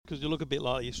because you look a bit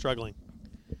like you're struggling.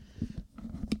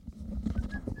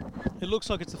 It looks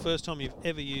like it's the first time you've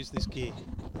ever used this gear.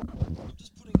 I'm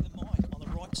just putting the mic on the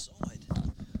right side.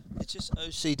 It's just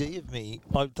OCD of me.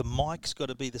 The mic's got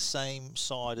to be the same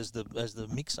side as the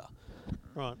mixer.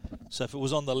 Right. So if it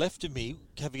was on the left of me,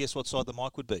 have a guess what side the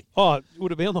mic would be? Oh,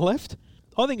 would it be on the left?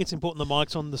 I think it's important the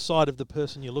mic's on the side of the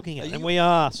person you're looking at. And we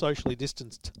are socially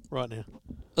distanced right now.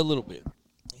 A little bit.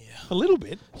 Yeah. A little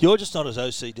bit? You're just not as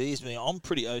OCD as me. I'm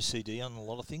pretty OCD on a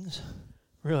lot of things.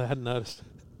 Really? I hadn't noticed.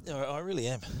 I really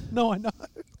am. No, I know.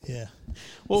 Yeah.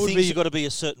 Things have got to be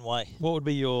a certain way. What would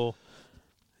be your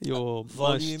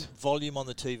volume on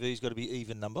the TV's got to be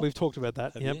even number. We've talked about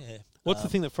that. Yep. Yeah. What's the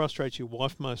thing that frustrates your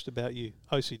wife most about you,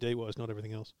 OCD wise, not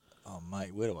everything else? Oh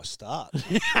mate, where do I start?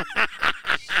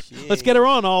 Let's get her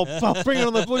on. I'll bring her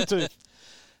on the Bluetooth.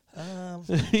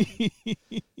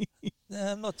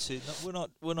 No, not too. No,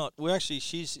 we're not. We're actually.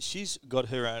 She's got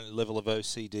her own level of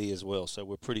OCD as well. So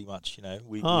we're pretty much,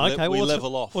 we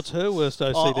level off. What's her worst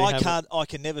OCD? I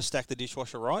can never stack the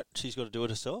dishwasher right. She's got to do it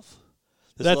herself.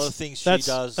 There's a lot of things she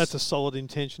does. That's a solid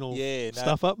intentional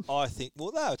stuff up. I think.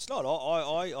 Well, no, it's not.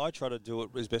 I try to do it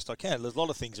as best I can. There's a lot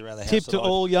of things around the house. Tip to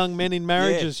all young men in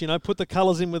marriages. Put the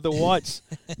colours in with the whites.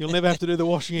 You'll never have to do the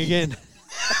washing again.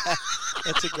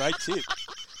 That's a great tip.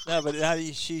 No, but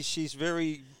she's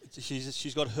very.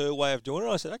 She's got her way of doing it.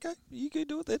 I said, okay, you can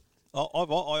do it then. I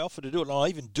offer to do it, and I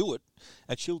even do it,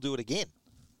 and she'll do it again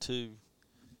to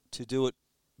do it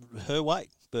her way.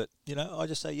 But I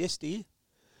just say yes, dear.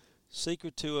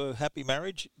 Secret to a happy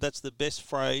marriage. That's the best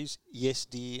phrase. Yes,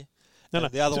 dear. No,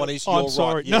 the other one is you're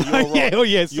sorry. right. Yeah, no, you're right. Oh,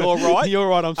 yes. You're right. You're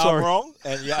right. I'm sorry. I'm wrong.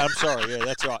 And I'm sorry. Yeah,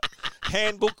 that's right.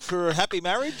 Handbook for a happy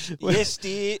marriage. Yes,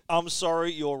 dear. I'm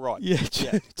sorry. You're right. Yeah,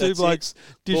 two blokes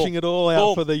dishing it all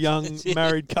out for the young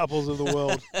married couples of the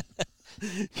world.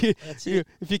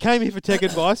 If you came here for tech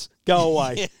advice, go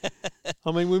away.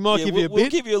 I mean, we might give you a bit. We'll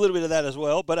give you a little bit of that as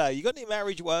well. But you got any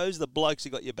marriage woes? The blokes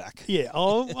have got your back. Yeah.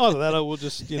 Either that or we'll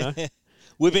just,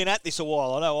 We've been at this a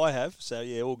while. I know I have. So,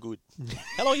 yeah, all good.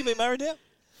 How long have you been married now?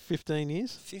 15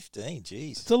 years. 15,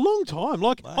 jeez. It's a long time.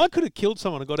 Like, mate. I could have killed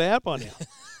someone and got out by now.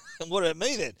 And what about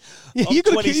me then? Yeah, you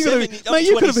could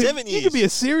be a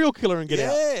serial killer and get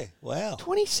out. Yeah, wow.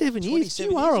 27 years?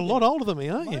 You are a lot older than me,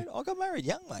 aren't you? I got married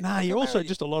young, mate. Nah, you're also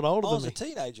just a lot older than me. I was a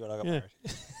teenager when I got married.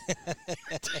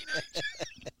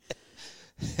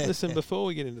 Listen, before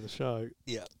we get into the show,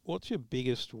 yeah, what's your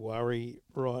biggest worry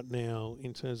right now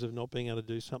in terms of not being able to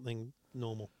do something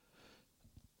normal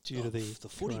due to the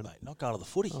footy, mate? Not going to the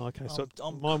footy. Oh, okay,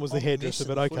 mine was the hairdresser,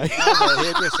 but okay.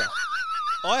 Hairdresser.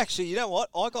 I actually, you know what?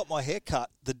 I got my hair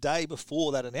cut the day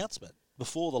before that announcement,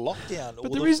 before the lockdown.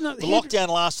 But there is no... The lockdown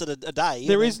lasted a day.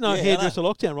 There is no hairdresser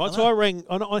lockdown, right? So I rang...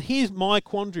 Here's my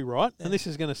quandary, right? Yeah. And this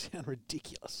is going to sound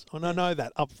ridiculous. And I know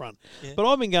that up front. Yeah. But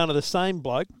I've been going to the same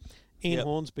bloke in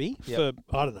Hornsby for,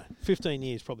 I don't know, 15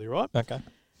 years probably, right? Okay.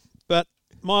 But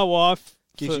my wife...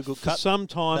 Gives you a good cut. For some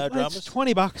time... No dramas. It's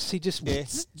 $20. He just...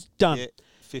 Done. Yeah.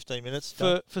 15 minutes.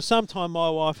 For some time, my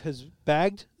wife has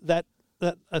bagged that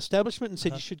establishment and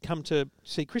said you should come to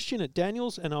see Christian at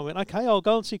Daniel's, and I went, okay, I'll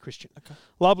go and see Christian. Okay.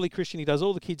 Lovely Christian, he does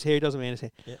all the kids' hair, he does a man's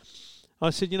hair. Yeah. I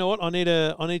said, you know what, I need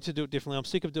to do it differently. I'm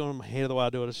sick of doing my hair the way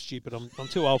I do it. It's stupid. I'm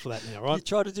too old for that now, right? You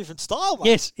tried a different style, mate.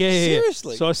 Yes, yeah.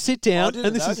 Seriously. So I sit down,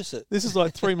 and this is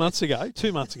like 2 months ago. I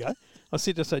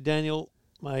sit down and say, Daniel,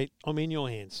 mate, I'm in your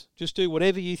hands. Just do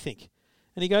whatever you think.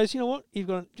 And he goes, you know what, we've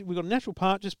got a natural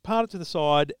part. Just part it to the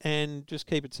side and just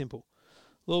keep it simple.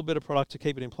 A little bit of product to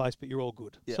keep it in place, but you're all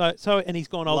good. Yeah. So, and he's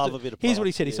gone. Love a bit of here's product, what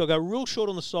he said. He said, I'll go real short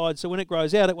on the side, so when it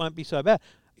grows out, it won't be so bad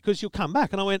because you'll come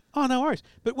back. And I went, oh, no worries.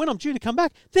 But when I'm due to come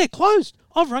back, they're closed.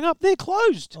 I've rung up, they're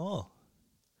closed. Oh.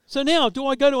 So now, do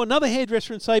I go to another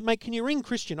hairdresser and say, mate, can you ring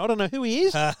Christian? I don't know who he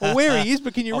is or where he is,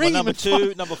 but can you ring him? Number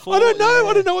 2, number 4. I don't know. Yeah.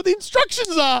 I don't know what the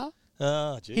instructions are.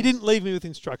 Oh, geez. He didn't leave me with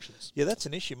instructions. Yeah, that's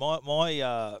an issue.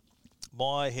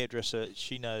 My hairdresser,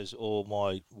 she knows all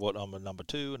what I'm a number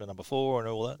 2 and a number 4 and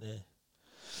all that. Yeah.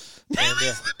 And,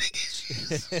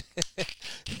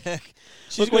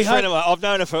 she's a good friend of mine. I've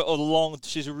known her for a long.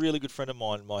 She's a really good friend of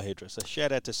mine. My hairdresser.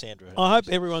 Shout out to Sandra. I hope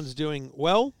everyone's doing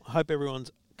well. I hope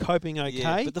everyone's coping okay.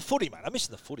 Yeah, but the footy, mate. I'm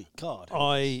missing the footy. God.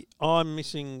 I'm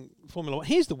missing Formula 1.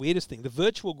 Here's the weirdest thing: the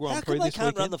virtual Grand Prix this weekend. How come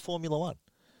they can't run the Formula 1?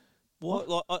 What?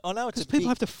 Like, I know it's because people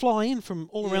have to fly in from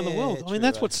all around the world. I mean,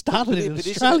 that's what started in but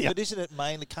Australia. But isn't it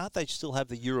mainly? Can't they still have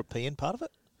the European part of it?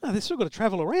 No, they've still got to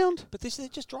travel around. But they're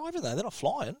just driving though. They're not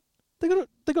flying. They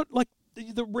got like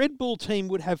the Red Bull team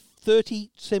would have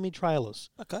 30 semi-trailers.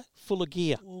 Okay. Full of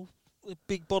gear. Well,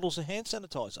 big bottles of hand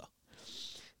sanitizer.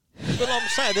 But I'm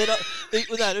saying they're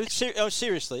not.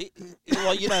 Seriously,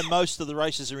 like most of the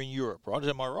races are in Europe, right?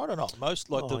 Am I right or not? Most,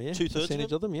 like the 2/3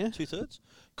 percentage of them, yeah. 2/3.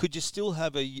 Could you still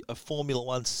have a Formula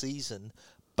One season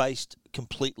based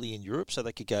completely in Europe, so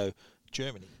they could go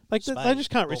Germany? Like Spain, they just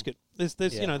can't risk it. There's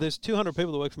there's 200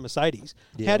 people that work for Mercedes.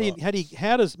 Yeah,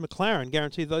 How does McLaren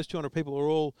guarantee those 200 people are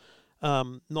all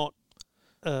not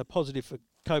positive for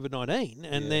COVID-19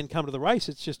 and then come to the race?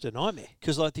 It's just a nightmare.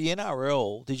 Because like the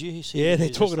NRL, did you see? Yeah, they're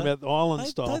talking about the island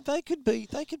style. They could be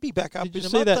back up. Did you in a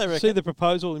see month, that? they reckon. See the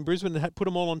proposal in Brisbane to put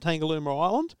them all on Tangalooma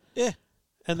Island? Yeah,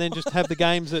 and then just have the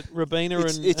games at Robina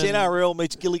it's NRL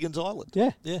meets Gilligan's Island.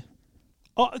 Yeah, yeah.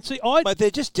 But they're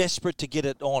just desperate to get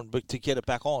it on, but to get it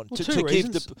back on. Well, to two give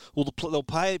reasons. they'll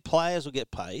pay, players will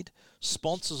get paid,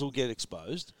 sponsors will get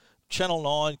exposed. Channel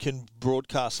 9 can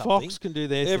broadcast something. Fox can do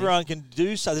their Everyone can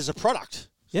do so. There's a product.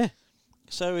 Yeah.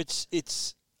 So it's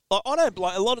I don't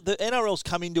like a lot of the NRL's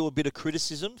come into a bit of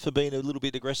criticism for being a little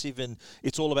bit aggressive, and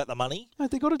it's all about the money. No,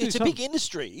 they got to do It's something. a big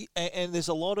industry, and there's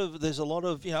a lot of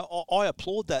I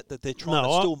applaud that they're trying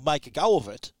to still make a go of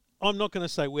it. I'm not going to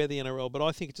say we're the NRL, but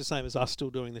I think it's the same as us still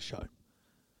doing the show.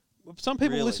 Some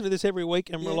people Really? listen to this every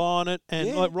week and rely on it,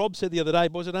 and like Rob said the other day,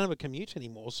 boys, I don't have a commute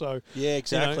anymore, so yeah,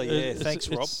 exactly. Thanks,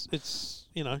 Rob. It's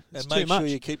and it's make too much. sure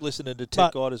you keep listening to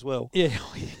Tech Guide as well. Yeah,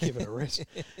 give it a rest.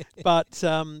 But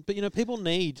people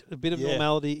need a bit of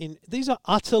normality in. These are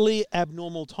utterly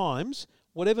abnormal times.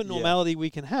 Whatever normality we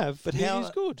can have, but is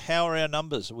good. How are our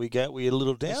numbers? We a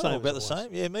little down, or about the always.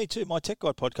 same? Yeah, me too. My Tech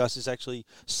Guide podcast is actually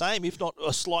same, if not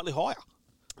slightly higher.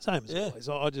 Same as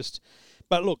always.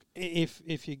 But look,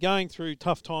 if you're going through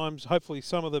tough times, hopefully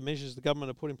some of the measures the government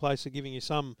have put in place are giving you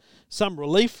some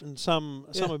relief and some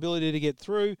ability to get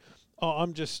through.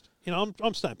 I'm just,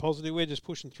 I'm staying positive. We're just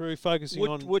pushing through, focusing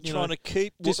on. We're trying to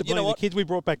keep disciplining the kids. We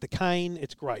brought back the cane.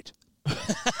 It's great.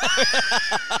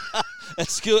 At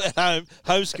school, at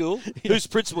homeschool. Who's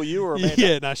principal? You or Amanda?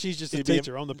 Yeah, no, she's just a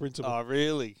teacher. I'm the principal. Oh,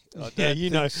 really? You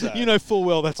know full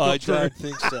well that's not true. I don't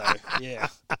think so. Yeah,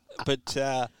 but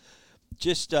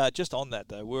just on that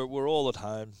though, we're all at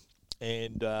home,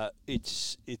 and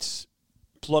it's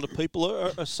a lot of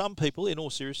people some people, in all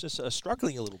seriousness, are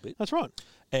struggling a little bit. That's right.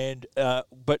 And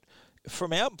but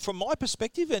from my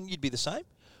perspective, and you'd be the same.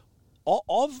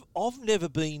 I've never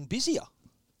been busier,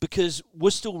 because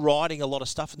we're still writing a lot of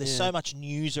stuff, and there's so much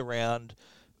news around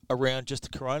just the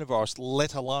coronavirus,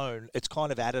 let alone it's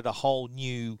kind of added a whole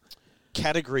new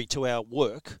category to our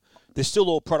work. There's still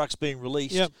all products being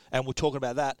released, and we're talking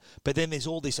about that. But then there's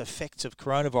all these effects of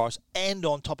coronavirus, and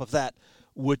on top of that,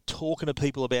 we're talking to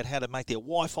people about how to make their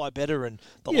Wi-Fi better and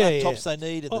the laptops they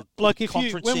need, and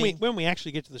conferencing. When we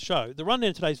actually get to the show, the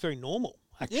rundown today is very normal.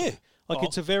 Actually. Yeah.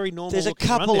 It's a very normal. There's a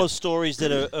couple rundown. of stories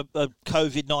that are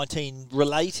COVID-19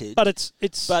 related, but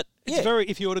it's very.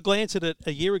 If you were to glance at it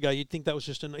a year ago, you'd think that was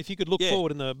just if you could look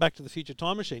forward in the Back to the Future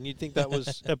time machine, you'd think that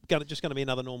was just going to be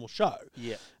another normal show.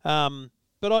 Yeah.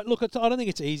 But I don't think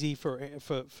it's easy for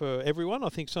everyone. I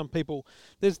think some people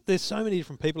there's so many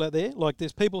different people out there. Like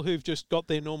there's people who've just got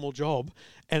their normal job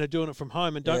and are doing it from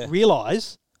home and don't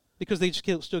realise, because they're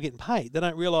still getting paid. They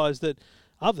don't realise that.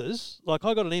 Others, like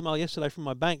I got an email yesterday from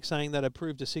my bank saying that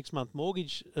approved a 6-month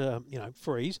mortgage,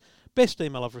 freeze. Best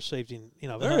email I've received in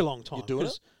a very long time. You're doing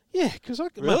it? Yeah, because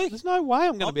there's no way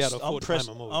I'm going to be able to afford to pay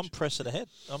my mortgage. I'm pressing ahead.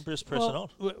 I'm just pressing on.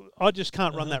 I just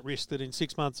can't run that risk that in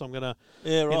 6 months I'm going to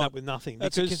end up with nothing.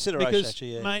 That's a consideration,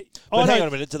 actually, yeah. Mate, but hang on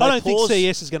a minute. I don't think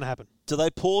CES is going to happen. Do they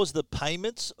pause the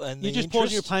payments and you just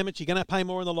pause your payments? You're going to pay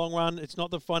more in the long run. It's not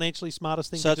the financially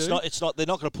smartest thing to do. So it's not. They're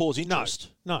not going to pause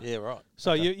interest. No. Yeah, right.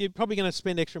 So you're probably going to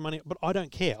spend extra money, but I don't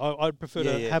care. I'd prefer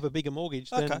to have a bigger mortgage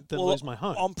than lose my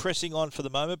home. I'm pressing on for the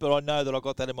moment, but I know that I've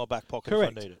got that in my back pocket if I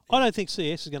need it. I don't think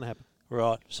CES is going to happen.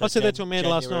 Right. So I said that to Amanda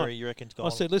last night. You reckon I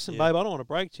said, listen, babe, I don't want to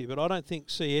break to you, but I don't think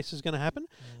CES is going to happen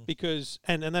because,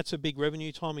 and that's a big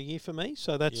revenue time of year for me.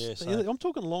 So that's, I'm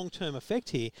talking long-term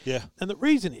effect here. Yeah. And the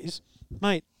reason is,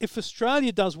 mate, if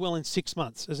Australia does well in 6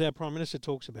 months, as our Prime Minister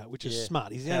talks about, which is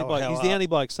smart, he's the only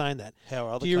bloke saying that.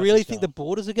 Do you really think the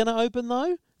borders are going to open,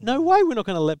 though? No way we're not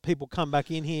going to let people come back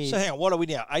in here. So hang on, what are we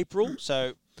now? April?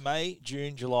 So May,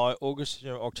 June, July, August,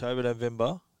 October,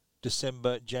 November,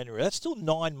 December, January. That's still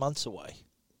 9 months away.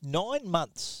 9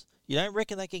 months. You don't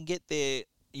reckon they can get their,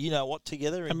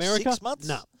 together in America? 6 months?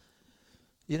 No.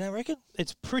 You don't reckon?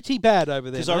 It's pretty bad over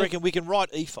there. Because I reckon we can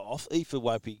write IFA off. IFA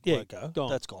won't go.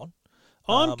 Gone. That's gone.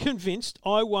 I'm convinced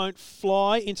I won't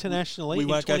fly internationally in 2020.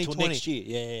 We won't go till next year.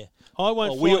 Yeah. I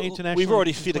won't fly internationally. We've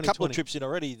already fit a couple of trips in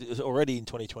already in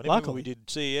 2020. Luckily. We did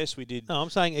CES. We did. No, I'm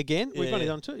saying again. We've only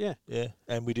done two. Yeah. Yeah,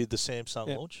 and we did the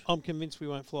Samsung launch. I'm convinced we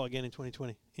won't fly again in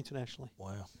 2020 internationally.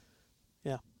 Wow.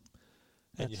 Yeah.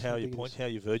 And That's how how are your big it points? is. How are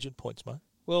your Virgin points, mate?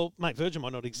 Well, mate, Virgin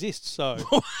might not exist, so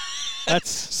that's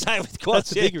Same with Qantas.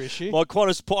 that's a bigger issue. My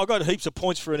Qantas, I got heaps of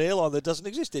points for an airline that doesn't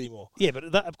exist anymore. Yeah, but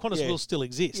Qantas Yeah. will still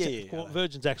exist. Yeah, yeah, I know.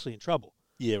 Virgin's actually in trouble.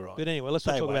 Yeah, right. But anyway, let's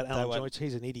not They talk won't- about they Alan won't. Joyce.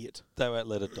 He's an idiot. They won't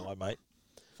let it die, mate.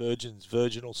 Virgin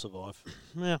will survive.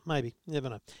 Yeah, maybe. You never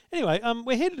know. Anyway,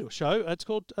 we're here to do a show. It's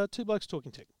called Two Blokes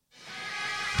Talking Tech.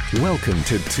 Welcome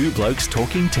to Two Blokes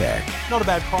Talking Tech Not a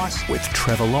bad price. with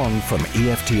Trevor Long from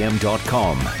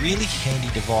EFTM.com Really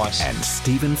handy device. and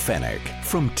Stephen Fennick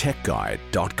from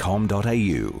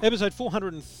TechGuide.com.au. Episode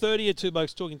 430 of Two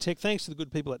Blokes Talking Tech. Thanks to the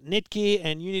good people at Netgear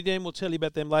and Uniden. We'll tell you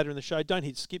about them later in the show. Don't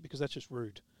hit skip because that's just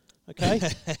rude. Okay?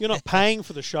 You're not paying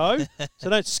for the show, so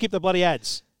don't skip the bloody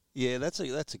ads. Yeah, that's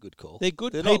a good call. They're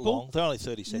good They're people. not long. They're only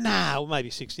 30 seconds. Nah, well, maybe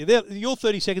 60. Your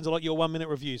 30 seconds are like your 1 minute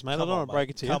reviews, mate. I don't want to break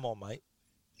it to you. Come on, mate.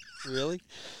 Really?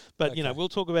 But, you know, Okay. we'll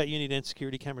talk about Uniden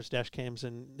security cameras, dash cams,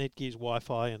 and Netgear's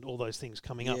Wi-Fi and all those things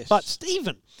coming up. Yes. But,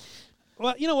 Stephen,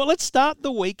 well, you know what? Let's start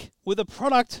the week with a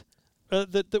product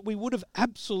that we would have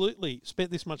absolutely spent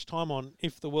this much time on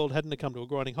if the world hadn't come to a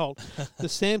grinding halt. The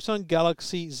Samsung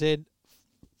Galaxy Z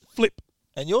Flip.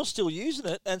 And you're still using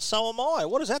it, and so am I.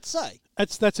 What does that say?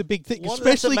 That's a big thing, Well, that's a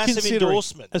especially massive considering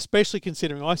endorsement. Especially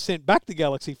considering I sent back the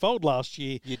Galaxy Fold last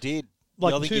year, You did.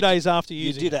 like I think 2 you days after You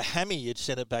using did it. a hammy. You'd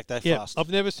sent it back that Yeah, fast. I've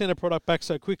never sent a product back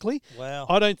so quickly. Wow.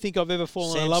 I don't think I've ever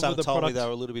fallen in love Samsung with a told product. me they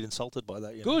were a little bit insulted by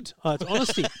that. You know. Good. It's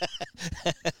honesty.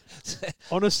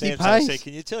 Honesty Samsung pays. said,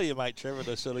 "Can you tell your mate Trevor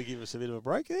to sort of give us a bit of a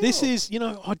break?" There? This Or- is, you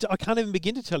know, I can't even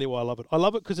begin to tell you why I love it. I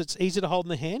love it because it's easy to hold in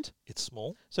the hand. It's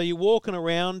small. So you're walking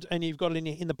around and you've got it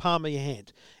in the palm of your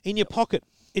hand. In your pocket,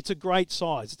 it's a great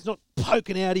size. It's not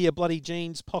poking out of your bloody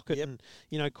jeans pocket and,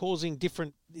 you know, causing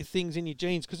different things in your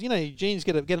jeans. Because, you know, your jeans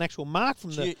get an actual mark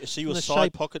from So the you from a the side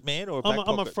shape. pocket man or a back I'm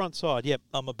pocket? a front side, yep.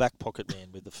 I'm a back pocket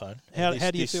man with the phone. How- And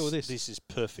how do you feel with this? This is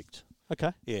perfect.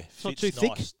 Okay. Yeah, not fits too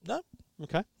thick? nice. No,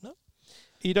 Okay. No.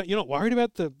 You're not worried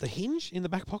about the hinge in the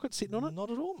back pocket sitting on it? not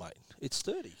at all, mate. It's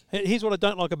sturdy. Here's what I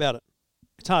don't like about it.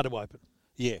 It's hard to open.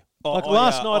 Yeah. Like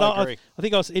last night, I agree. I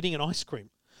think I was eating an ice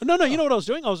cream. No, you know what I was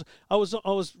doing? I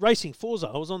was racing Forza.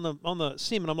 I was on the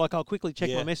sim, and I'm like, I'll quickly check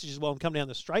Yeah. my messages while I'm coming down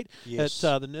the straight Yes.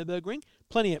 at the Nürburgring.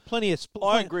 Plenty of.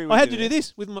 I agree with I had you to do there.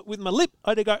 this with my lip.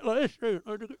 I had to go like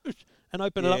this, and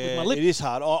open it up with my lip. It is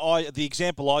hard. The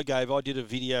example I gave, I did a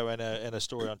video and a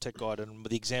story on Tech Guide, and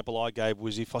the example I gave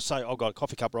was if I say I've got a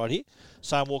coffee cup right here,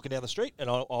 say I'm walking down the street, and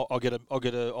I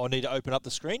need to open up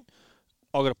the screen.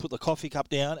 I've got to put the coffee cup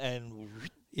down and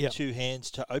Yep. 2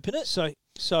 hands to open it.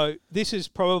 So this is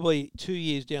probably 2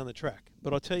 years down the track.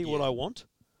 But I'll tell you what Yeah. I want.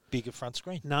 Bigger front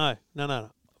screen. No.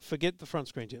 Forget the front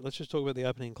screen yet. Let's just talk about the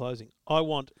opening and closing. I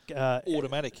want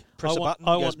Automatic. Press I a want, button.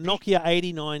 I it goes want Nokia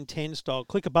 8910 style.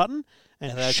 Click a button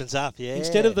and it opens up. Yeah.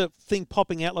 instead of the thing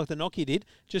popping out like the Nokia did,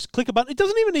 just click a button. It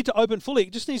doesn't even need to open fully.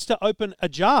 It just needs to open a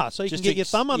jar so you can get your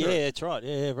thumb under yeah, it. that's right.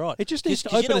 Yeah, right. It just needs to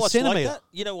 'Cause you know open a what's centimetre. Like that?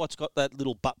 You know what's got that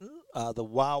little button? The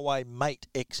Huawei Mate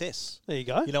XS. There you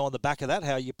go. You know, on the back of that,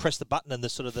 how you press the button and the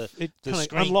sort of the kinda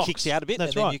screen unlocks. kicks out a bit,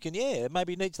 That's and then right. you can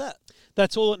maybe it needs that.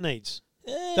 That's all it needs.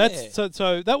 Yeah. That's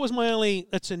so that was my only.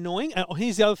 That's annoying.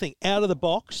 Here's the other thing. Out of the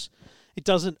box, it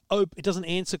doesn't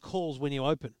answer calls when you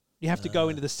open. You have to go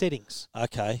into the settings,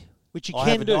 Okay. which you I can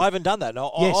haven't, do. I haven't done that.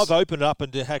 No, Yes. I've opened it up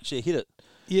and actually hit it.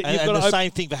 You've and got the to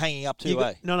same thing for hanging up too,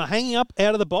 eh? No, hanging up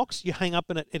out of the box. You hang up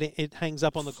and it hangs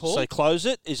up on the call. So close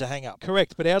it is a hang up.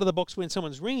 Correct, but out of the box when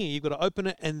someone's ringing, you've got to open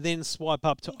it and then swipe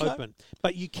up to Okay. open.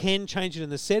 But you can change it in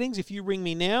the settings. If you ring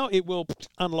me now, it will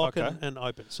unlock Okay. and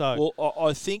open. So Well,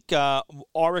 I think I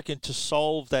reckon to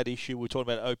solve that issue, we're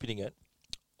talking about opening it.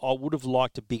 I would have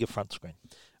liked a bigger front screen.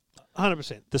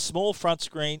 100%. The small front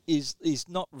screen is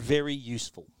not very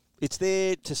useful. It's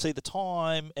there to see the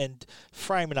time and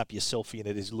framing up your selfie in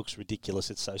it looks ridiculous.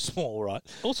 It's so small, right?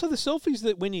 Also, the selfies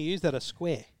that when you use that are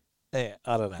square. Yeah,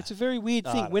 I don't know. It's a very weird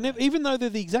I thing. don't Whenever, even though they're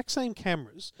the exact same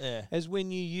cameras Yeah. as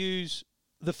when you use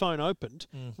the phone opened,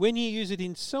 when you use it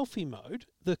in selfie mode,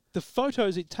 the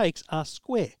photos it takes are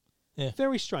square. Yeah.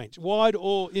 Very strange. Wide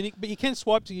but you can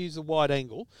swipe to use the wide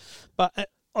angle. But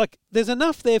there's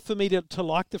enough there for me to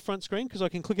like the front screen because I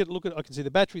can click it, look at it, I can see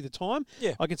the battery, the time.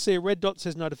 Yeah. I can see a red dot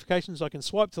says notifications. I can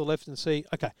swipe to the left and see,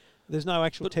 okay, there's no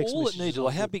actual But text all it messages. needed,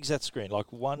 like how big's that screen? Like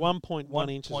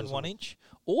 1.1 inches or 1.1 something. inch.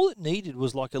 All it needed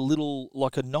was like a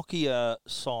Nokia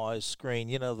size screen.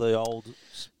 You know, the old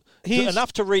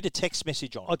enough to read a text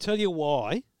message on. I'll tell you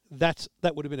why that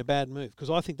would have been a bad move because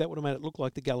I think that would have made it look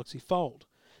like the Galaxy Fold.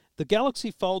 The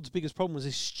Galaxy Fold's biggest problem was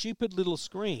this stupid little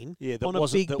screen that on a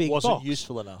wasn't, big wasn't box.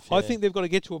 useful enough. I yeah. think they've got to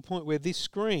get to a point where this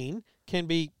screen can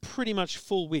be pretty much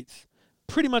full width,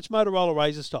 pretty much Motorola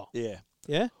Razr style. Yeah.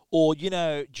 Yeah. Or do you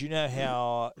know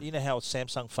how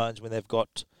Samsung phones, when they've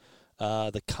got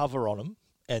the cover on them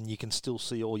and you can still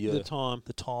see all your The time.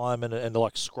 and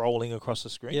like scrolling across the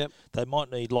screen. Yep. They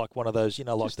might need like one of those, like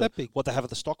Just that big. what they have at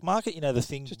the stock market. The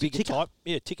thing Just a bigger ticker. type.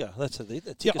 Yeah, ticker. That's the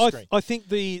ticker Yeah, screen. I think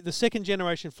the second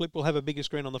generation flip will have a bigger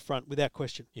screen on the front without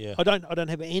question. Yeah. I don't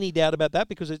have any doubt about that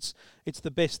because it's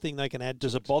the best thing they can add.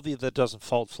 Does to it bother you that it doesn't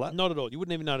fold flat? Not at all. You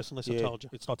wouldn't even notice unless I told you.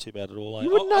 It's not too bad at all. You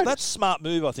wouldn't notice. That's a smart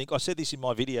move, I think. I said this in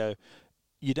my video.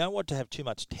 You don't want to have too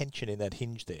much tension in that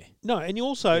hinge there. No, and you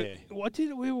also, Yeah.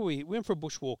 where were we? We went for a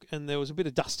bushwalk and there was a bit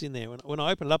of dust in there. When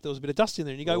I opened it up, there was a bit of dust in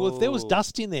there. And you go, well, if there was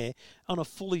dust in there on a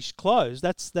fully closed,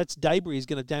 that's debris is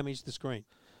going to damage the screen.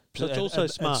 So it's also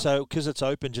smart. And so, because it's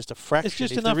open just a fraction,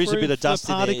 just if enough there is a bit room of dust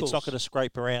for in there, it's particles. not going to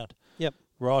scrape around. Yep.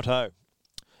 Righto.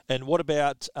 And what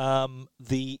about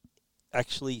the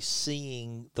actually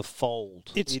seeing the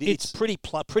fold? It's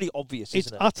pretty obvious, It's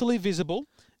isn't it? utterly visible.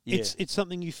 Yeah. It's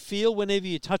something you feel whenever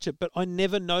you touch it, but I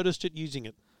never noticed it using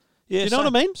it. Yeah, Do you know what I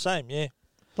mean? Same, yeah.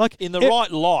 Like In the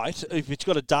right light, if it's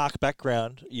got a dark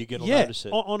background, you're going to notice it.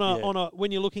 On a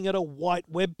when you're looking at a white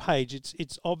web page,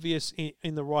 it's obvious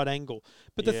in the right angle.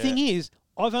 But the Yeah. thing is,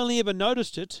 I've only ever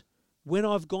noticed it when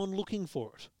I've gone looking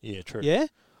for it. Yeah, true. Yeah?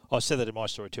 I said that in my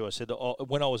story too. I said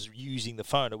when I was using the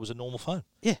phone, it was a normal phone.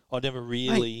 Yeah. I never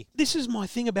really... Mate, this is my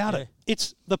thing about Yeah. it.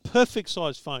 It's the perfect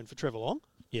size phone for Trevor Long.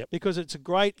 Yep. Because it's a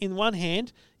great, in one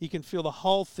hand, you can feel the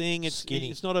whole thing. Skinny.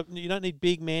 It's not you don't need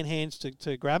big man hands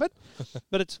to grab it,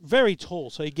 but it's very tall,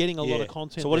 so you're getting a lot of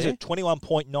content. So what is there. it?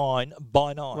 21.9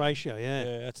 by 9 Ratio? Yeah.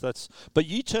 Yeah, that's. But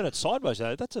you turn it sideways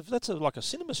though. That's like a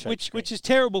cinema shape. Which is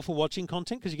terrible for watching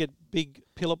content because you get big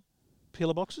pillar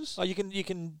boxes. you can No,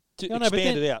 expand but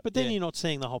then, it out. But then yeah. you're not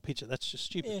seeing the whole picture. That's just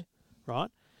stupid, Yeah.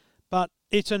 right? But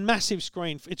it's a massive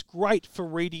screen. It's great for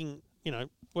reading,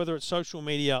 whether it's social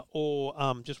media or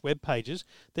just web pages.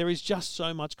 There is just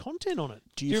so much content on it.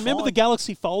 Do you you remember the find-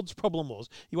 Galaxy Fold's problem was?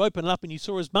 You open it up and you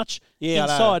saw as much Yeah, I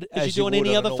know, inside as you as do you on would any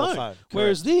on a other normal phone. phone,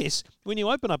 Whereas this, when you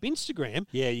open up Instagram,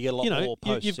 Yeah, you get a lot more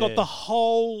posts. you've got the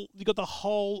whole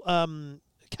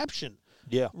caption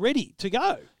yeah. ready to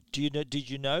go. Did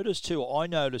you notice too? I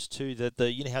noticed too that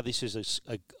how this is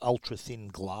a ultra thin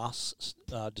glass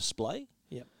display.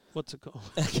 Yeah. What's it called?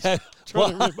 Okay, Trying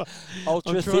to remember.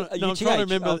 ultra I'm thin. trying, no, I'm trying to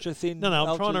remember. ultra thin. No, I'm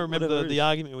ultra, trying to remember whatever it the is.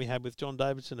 argument we had with John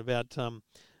Davidson about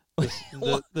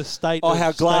the state. Oh, of,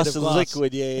 how state glass of is glass.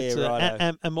 liquid. Yeah, It's right.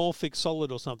 an amorphic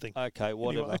solid or something. Okay,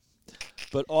 whatever. Anyway.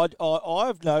 But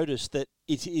I've noticed that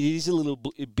it is a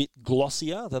bit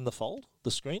glossier than the Fold,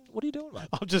 the screen. What are you doing, mate?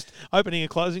 I'm just opening and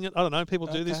closing it. I don't know. People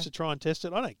do this Okay. to try and test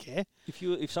it. I don't care.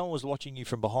 If someone was watching you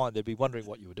from behind, they'd be wondering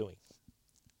what you were doing.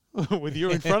 With you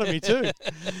in front of me too.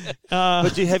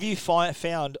 But have you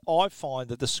found? I find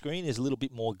that the screen is a little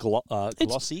bit more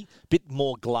glossy, bit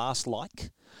more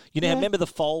glass-like. Yeah. Remember the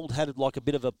Fold had like a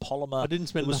bit of a polymer. I didn't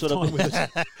spend it was enough time with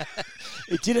it.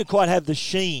 It didn't quite have the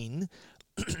sheen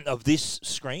of this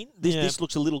screen. Yeah. This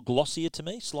looks a little glossier to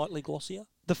me, slightly glossier.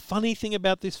 The funny thing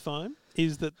about this phone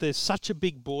is that there's such a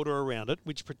big border around it,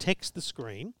 which protects the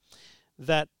screen,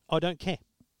 that I don't care.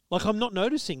 Like, I'm not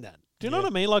noticing that. Do you know Yeah.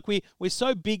 what I mean? Like, we're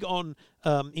so big on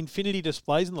infinity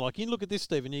displays and the like. You look at this,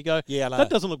 Steve, and you go, Yeah, I know. that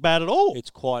doesn't look bad at all. It's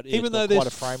quite. Even it's though got there's quite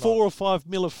a frame 4 on it. or 5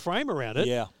 mil of frame around it,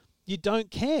 Yeah. you don't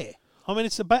care. I mean,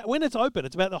 it's about when it's open,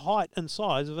 it's about the height and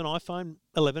size of an iPhone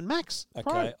 11 Max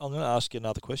Pro. Okay, I'm going to ask you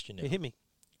another question now. You hit me.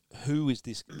 Who is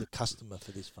the customer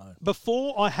for this phone?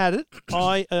 Before I had it,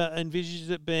 I envisaged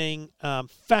it being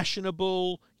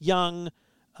fashionable, young,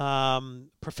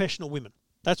 professional women.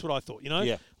 That's what I thought,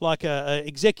 Yeah. like a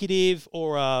executive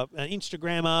or an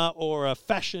Instagrammer or a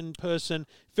fashion person.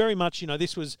 Very much,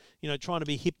 this was, trying to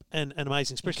be hip and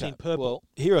amazing, especially in purple. Well,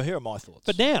 here are my thoughts.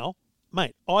 But now,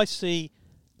 mate, I see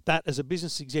that as a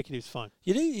business executive's phone.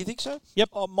 You do? You think so? Yep.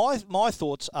 My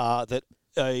thoughts are that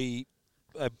a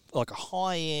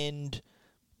high end,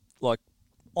 like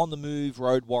on the move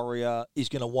road warrior is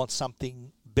going to want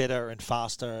something better and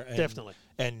faster. And, Definitely.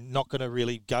 And not going to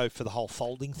really go for the whole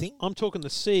folding thing. I'm talking the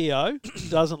CEO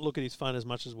doesn't look at his phone as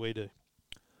much as we do.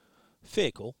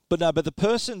 Fair call. But no, but the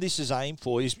person this is aimed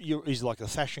for is like a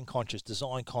fashion conscious,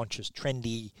 design conscious,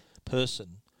 trendy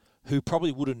person who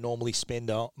probably wouldn't normally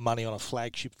spend money on a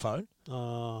flagship phone.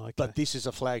 Oh, okay. But this is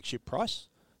a flagship price.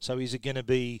 So is it going to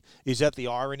be? Is that the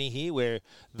irony here, where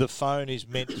the phone is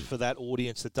meant for that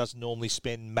audience that doesn't normally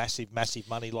spend massive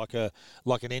money like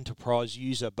an enterprise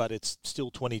user, but it's still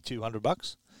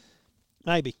 $2,200?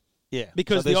 Maybe. Yeah,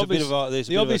 Because so there's the a bit obvious, of a- there's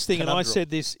a the bit of a obvious thing, and I conundrum. said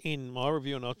this in my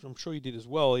review, and I'm sure you did as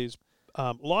well, is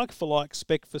like for like,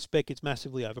 spec for spec, it's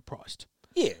massively overpriced.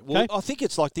 Yeah, well, Okay? I think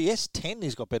it's like the S10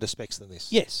 has got better specs than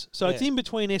this. Yes, so it's Yeah. in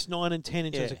between S9 and 10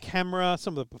 in terms Yeah. of camera,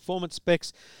 some of the performance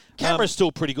specs. Camera's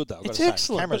still pretty good, though. I've got It's to say.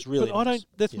 excellent. Camera's but, really but I nice.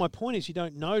 don't. That's Yeah. my point. Is you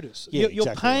don't notice. Yeah, You're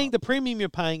exactly paying right. the premium you're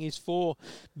paying is for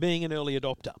being an early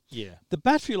adopter. Yeah. The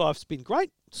battery life's been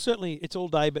great. Certainly, it's all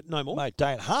day, but no more. Mate,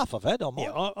 day and a half I've had on mine.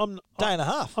 Yeah, day and a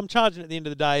half. I'm charging at the end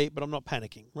of the day, but I'm not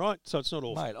panicking. Right, so it's not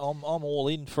awful. Mate, I'm all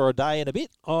in for a day and a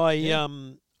bit.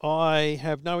 I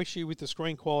have no issue with the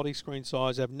screen quality, screen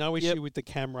size. I have no issue Yep. with the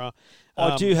camera.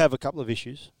 I do have a couple of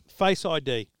issues. Face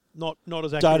ID, not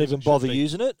as accurate. Don't as even it should bother be.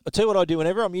 using it. I'll tell you what I do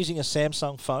whenever I'm using a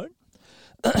Samsung phone,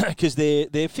 because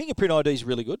their fingerprint ID is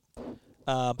really good.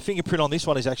 Fingerprint on this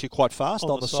one is actually quite fast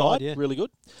on the side, yeah. really good.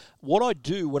 What I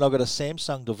do when I've got a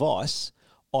Samsung device,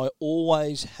 I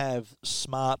always have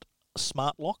smart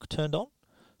lock turned on,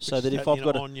 so Which that is if that, I've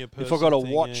got on your if I've got a person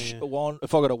thing, watch yeah.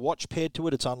 if I've got a watch paired to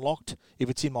it, it's unlocked. If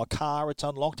it's in my car, it's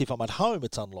unlocked. If I'm at home,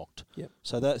 it's unlocked. Yep.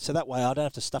 So that way I don't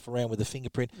have to stuff around with the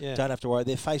fingerprint. Yeah. Don't have to worry.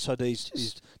 Their Face ID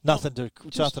is nothing to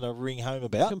ring home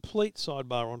about. Complete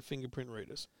sidebar on fingerprint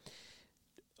readers.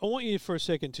 I want you for a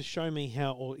second to show me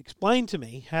how, or explain to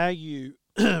me how you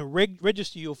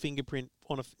register your fingerprint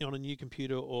on a new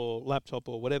computer or laptop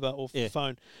or whatever or Yeah.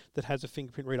 phone that has a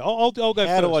fingerprint reader. I'll go first.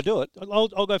 How do I do it? I'll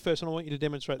go first, and I want you to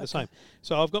demonstrate the same.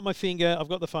 So I've got my finger, I've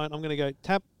got the phone. I'm going to go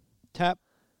tap, tap,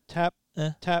 tap,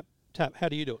 tap, tap. How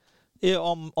do you do it? Yeah,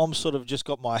 I'm sort of just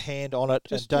got my hand on it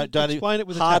Just and don't explain even it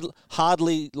with a tap.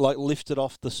 hardly like lift it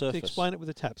off the surface. Explain it with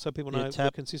a tap so people Yeah, know the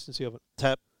tap. consistency of it.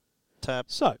 Tap.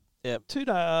 So, Yep.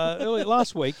 early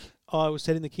last week, I was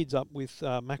setting the kids up with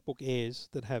MacBook Airs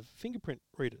that have fingerprint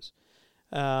readers,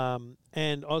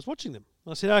 and I was watching them.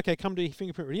 I said, "Okay, come to your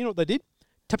fingerprint reader." You know what they did?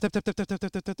 Tap tap tap tap tap tap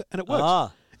tap tap, tap and it works.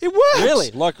 Ah, It works.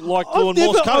 really? Like doing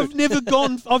Morse code?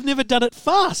 I've never done it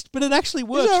fast, but it actually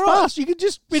works that right? fast. You can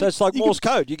just. So it's like you Morse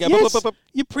can- code. You go. Yes, Bup, bup, bup.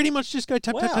 you pretty much just go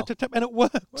tap tap Wow. tap tap tap, and it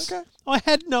works. Okay. I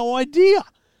had no idea.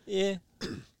 Yeah,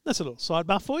 That's a little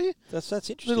sidebar for you. that's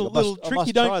interesting. Little I trick. must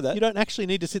You try that. don't actually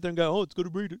need to sit there and go, "Oh, it's got to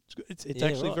read it." It's Yeah,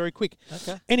 actually right. very quick.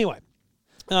 Okay. Anyway,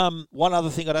 One other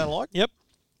thing I don't like: yep,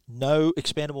 no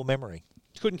expandable memory.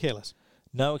 couldn't care less.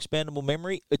 No expandable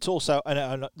memory. It's also,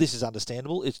 and this is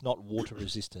understandable. It's not water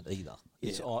resistant either.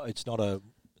 It's Yeah. it's not.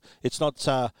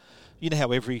 You know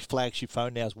how every flagship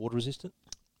phone now is water resistant.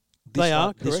 They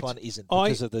are, This correct. one isn't I-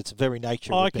 because of its very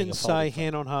nature. I of being can a say, folding phone.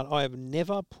 hand on heart, I have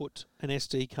never put an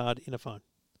SD card in a phone.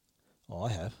 Oh, I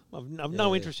have. I've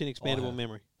no Yeah, interest in I expandable have.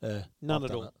 memory. I've None at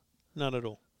done all. it. None at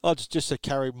all. Oh, it's just to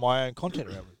carry my own content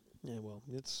around. Yeah, well,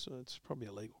 it's probably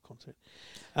illegal content.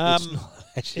 It's not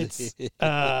actually.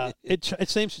 It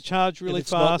seems to charge really And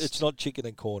fast. It's not chicken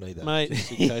and corn either, Mate.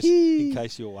 just in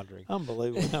case you're wondering.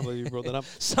 Unbelievable. I can't believe you brought that up.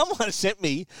 Someone sent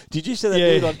me. Did you see that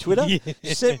Yeah. dude on Twitter?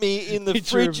 Yeah. Sent me in the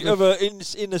Picture fridge of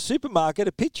in the supermarket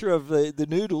a picture of the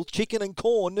noodles, chicken and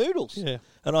corn noodles. Yeah,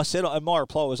 And I said, and my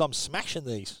reply was, I'm smashing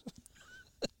these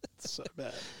it's so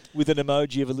bad. with an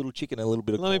emoji of a little chicken and a little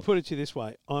bit of Let me corn. put it to you this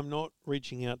way. I'm not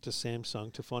reaching out to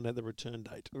Samsung to find out the return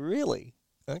date. Really?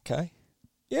 Okay.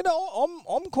 Yeah, no,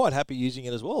 I'm quite happy using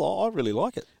it as well. I really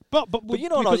like it. But you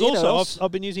know what because you know also else-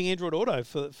 I've been using Android Auto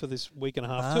for this week and a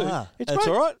half too. It's that's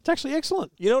great. all right. It's actually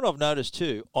excellent. You know what I've noticed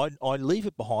too? I leave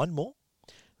it behind more.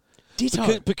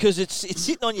 Ditto. Because it's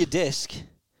sitting on your desk,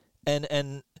 and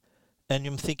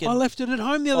I'm thinking. I left it at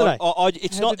home the other day.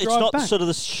 It's Had not to drive back. sort of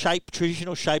the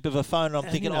traditional shape of a phone. And I'm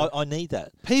And, thinking you know, I need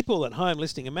that. People at home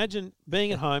listening, imagine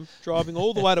being at home, driving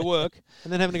all the way to work,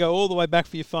 and then having to go all the way back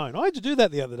for your phone. I had to do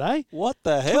that the other day. What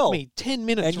the It hell? took me 10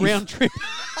 minutes And you- round trip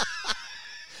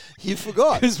You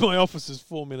forgot. because my office is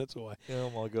 4 minutes away. Oh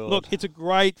my god! Look, it's a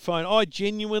great phone. I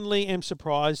genuinely am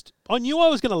surprised. I knew I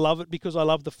was going to love it because I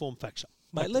love the form factor.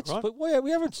 mate, Right? But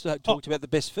we haven't talked about the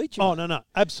best feature. Oh, no,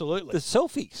 absolutely. the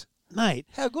selfies. Mate,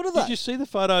 How good are they? did you see the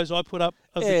photos I put up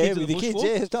of the yeah, kids with in the the kids. bushwalk?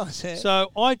 Yeah, it's nice. Yeah.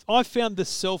 So I found the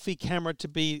selfie camera to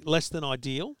be less than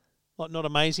ideal, like not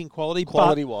amazing quality.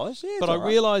 quality wise, yeah. but I it's all right.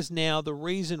 realise now the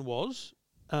reason was,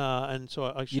 and so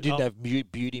I you didn't have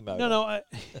beauty mode. No,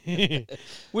 we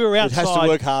were It outside. has to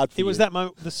work hard for It was you. that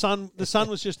moment. The sun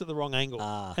was just at the wrong angle,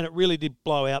 Ah. and it really did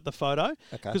blow out the photo. Okay.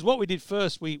 Because what we did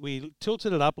first, we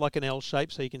tilted it up like an L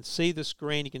shape, so you can see the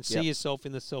screen, you can see Yep. yourself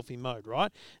in the selfie mode,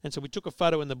 right? And so we took a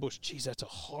photo in the bush. Geez, that's a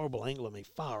horrible angle of me,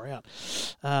 far out.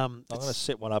 I'm going to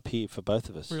set one up here for both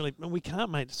of us. Really, we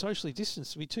can't, mate. Socially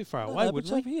distanced, we'd be too far No, away, no, but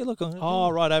wouldn't it's we? over here. Look. Oh,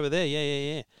 right over there.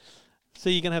 Yeah. So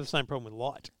you're going to have the same problem with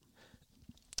light.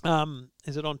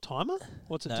 Is it on timer?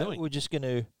 What's it No, doing? we're just going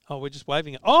to. Oh, we're just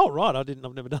waving it. Oh, right. I've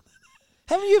never done that.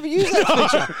 Haven't you ever used that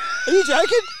feature? Are you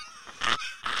joking?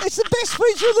 It's the best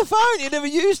feature of the phone. You never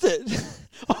used it.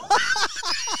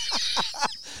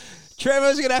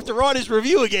 Trevor's going to have to write his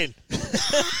review again.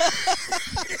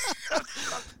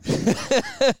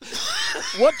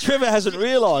 What Trevor hasn't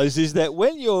realised is that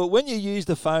when you use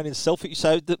the phone in selfie,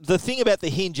 so the thing about the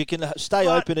hinge, you can stay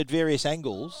open at various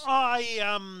angles.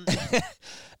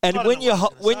 And when you're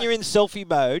in selfie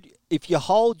mode, if you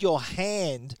hold your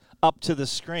hand up to the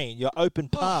screen, your open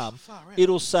palm,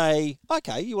 it'll say,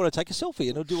 "Okay, you want to take a selfie,"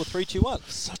 and it'll do a 3, 2, 1.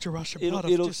 Such a rush of blood.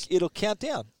 It'll count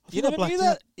down. You I never knew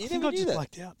that. You think never I knew just that.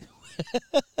 blacked out.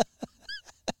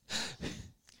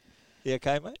 You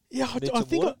okay, mate? Yeah, I Need think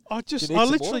some water? I Do you need some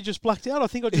literally water? just blacked out. I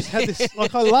think I just had this,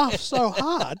 like I laughed so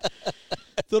hard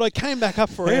that I came back up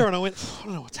for air and I went, I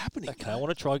don't know what's happening. Okay, I want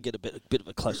to try and get a bit of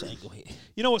a closer angle here.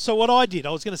 You know what? So what I did,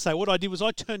 I was going to say, what I did was I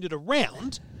turned it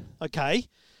around, okay,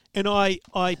 and I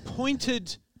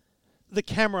pointed the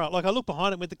camera, like I looked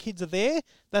behind it when the kids are there.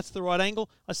 That's the right angle.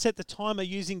 I set the timer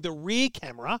using the rear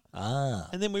camera,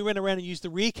 and then we went around and used the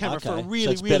rear camera for a really,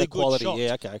 so it's really better good quality. shot.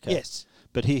 Yeah, okay. Yes.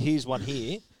 But here's one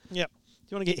here. Yep. Do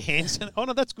you want to get hand sanitizer? Oh,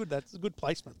 no, that's good. That's a good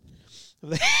placement of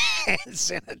the hand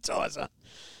sanitizer.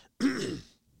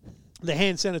 The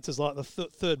hand sanitizer's like the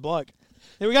third bloke.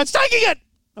 There we go. It's taking it!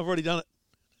 I've already done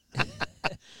it.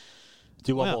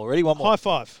 Do one more. Ready? One more. High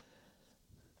five.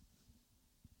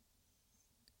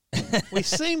 We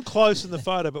seem close in the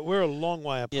photo, but we're a long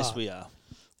way apart. Yes, we are.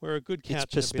 We're a good couch.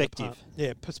 It's perspective. And a bit apart.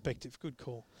 Yeah, perspective. Good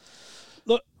call.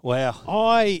 Look, Wow.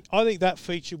 I think that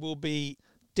feature will be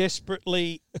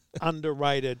desperately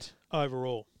underrated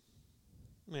overall.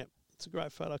 Yeah, it's a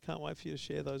great photo. I can't wait for you to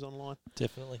share those online.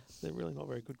 Definitely. They're really not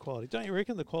very good quality. Don't you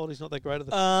reckon the quality's not that great of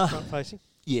the front facing?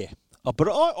 Yeah. But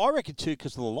I reckon too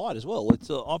because of the light as well. It's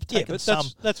I've taken some.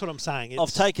 That's what I'm saying.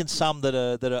 I've taken some that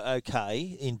are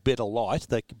okay in better light,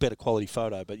 better quality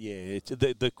photo. But yeah, it's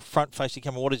the front facing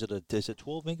camera. What is it? Is it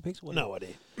 12 megapixel? No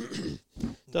idea.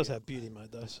 It does have beauty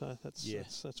mode though, so that's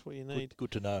what you need.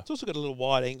 Good to know. It's also got a little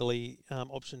wide angle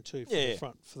option too for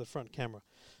the front camera.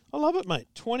 I love it, mate.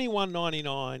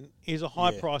 $21.99 is a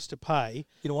high price to pay.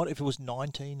 You know what? If it was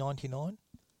 $19.99.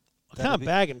 I can't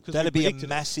bag him because that'd be a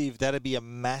massive. That'd be a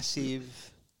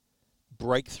massive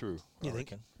breakthrough. I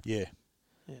reckon. Yeah.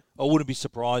 I wouldn't be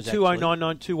surprised.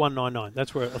 2099 2199.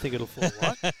 That's where I think it'll fall.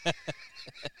 Right.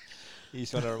 You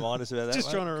just want to remind us about that.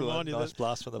 Just trying to remind you. Nice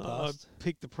blast from the past. I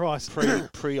picked the price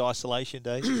Pre-isolation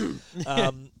days.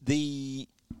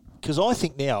 Because I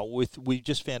think now we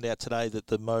just found out today that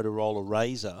the Motorola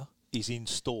Razr is in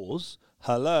stores.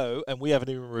 Hello, and we haven't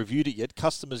even reviewed it yet.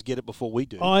 Customers get it before we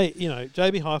do.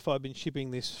 JB Hi-Fi have been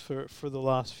shipping this for the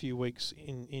last few weeks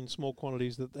in small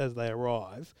quantities as they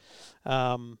arrive.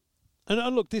 And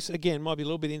look, this again might be a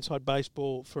little bit inside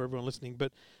baseball for everyone listening,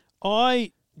 but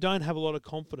I don't have a lot of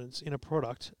confidence in a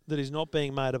product that is not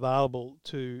being made available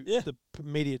to the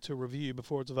media to review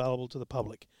before it's available to the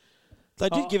public. They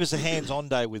did give us a hands-on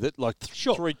day with it, like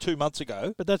 2 months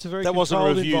ago. But that's a very wasn't a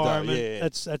controlled review, environment. though. Yeah.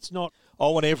 That's not. I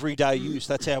want everyday use.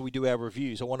 That's how we do our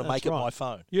reviews. I want to make it my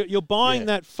phone. You're buying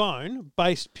that phone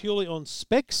based purely on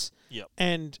specs Yep.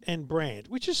 and brand,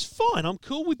 which is fine. I'm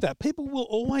cool with that. People will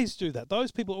always do that.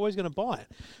 Those people are always going to buy it.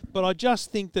 But I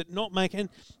just think that not making... And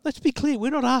let's be clear,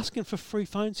 we're not asking for free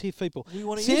phones here, people. We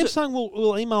want to use it. Samsung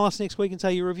will email us next week and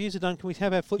say, your reviews are done. Can we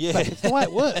have our flip back? It's the way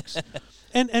it works.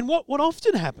 And what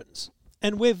often happens...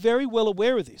 And we're very well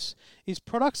aware of this, is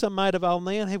products are made available and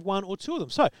they only have one or two of them.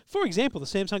 So, for example, the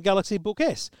Samsung Galaxy Book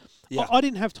S. Yeah. I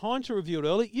didn't have time to review it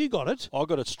early. You got it. I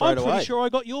got it straight away. I'm pretty sure I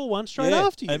got your one straight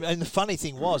after you. And the funny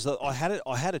thing was that I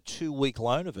had a 2-week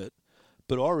loan of it,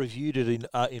 but I reviewed it in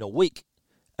a week.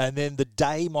 And then the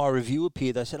day my review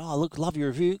appeared, they said, "Oh, look, love your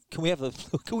review. Can we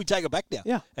take it back now?"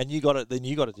 Yeah. And you got it. Then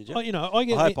you got it, did you? I get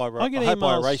I hope I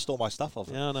emails. erased all my stuff off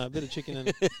it. Yeah, no, a bit of chicken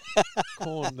and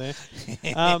corn there.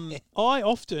 I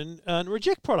often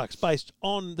reject products based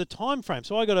on the time frame.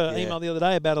 So I got an email the other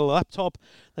day about a laptop.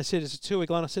 They said it's a 2-week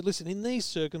loan. I said, listen, in these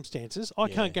circumstances, I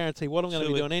can't guarantee what I'm going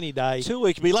to be doing any day. 2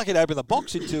 weeks. Be lucky to open the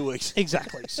box in 2 weeks.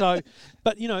 Exactly. So,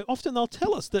 but often they'll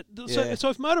tell us that. So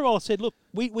if Motorola said, look,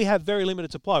 we have very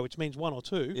limited supply, which means 1 or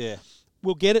 2. Yeah.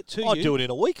 We'll get it to you. I'd do it in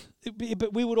a week.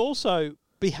 But we would also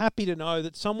be happy to know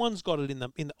that someone's got it in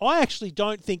them. I actually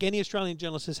don't think any Australian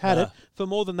journalist has had it for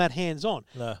more than that hands-on.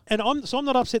 No. And I'm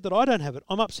not upset that I don't have it.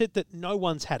 I'm upset that no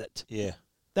one's had it. Yeah.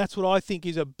 That's what I think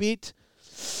is a bit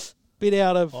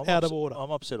out of order.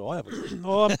 I'm upset I haven't.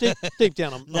 Oh, I'm deep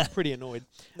down. I'm pretty annoyed.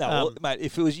 No, well, mate.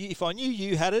 If I knew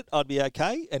you had it, I'd be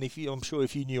okay. And I'm sure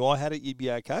if you knew I had it, you'd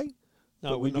be okay.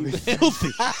 No, we'd not be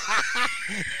filthy.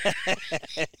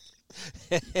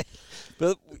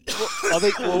 But I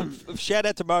think, shout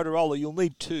out to Motorola. You'll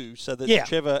need 2 so that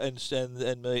Trevor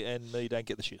and me don't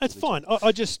get the shit. That's fine.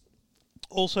 I just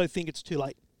also think it's too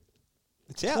late.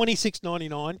 It's out.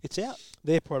 $26.99. It's out.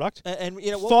 Their product. And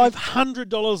you know what?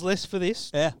 $500 less for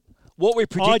this. Yeah. What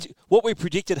we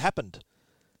predicted happened.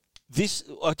 It's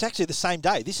actually the same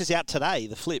day. This is out today,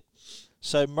 the Flip.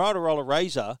 So Motorola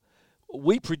Razr,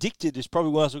 we predicted is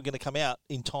probably was going to come out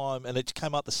in time, and it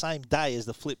came out the same day as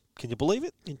the Flip. Can you believe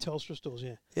it? In Telstra stores,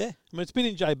 yeah. Yeah. I mean, it's been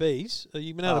in JB's.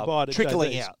 You've been able to buy it at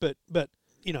trickling JB's. out. But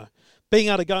you know, being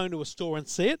able to go into a store and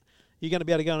see it, you're going to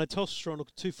be able to go into a Telstra store and look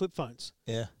at 2 flip phones.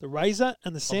 Yeah. The Razr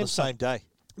and the Samsung. On the same day.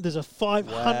 There's a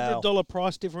 $500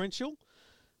 price differential.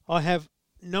 I have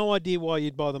no idea why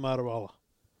you'd buy the Motorola.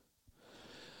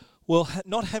 Well,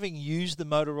 not having used the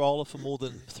Motorola for more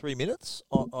than 3 minutes,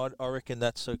 I reckon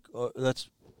that's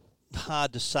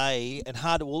hard to say and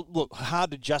hard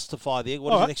to justify there.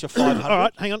 What is an extra 500? All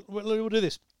right, hang on. We'll do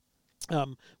this.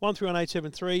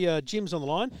 131873. Jim's on the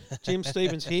line. Jim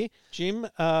Stevens here. Jim,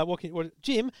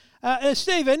 Jim,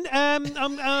 Stephen. I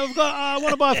want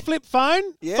to buy a flip phone.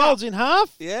 Yeah. Folds in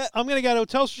half. Yeah. I'm going to go to a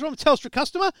Telstra store. I'm a Telstra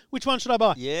customer. Which one should I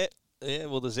buy? Yeah.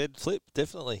 Well, the Z Flip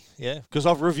definitely. Yeah, because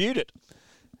I've reviewed it.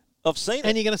 I've seen it.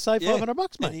 And you're going to save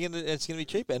 $500, mate. And it's going to be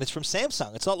cheaper. And it's from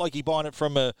Samsung. It's not like you're buying it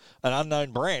from an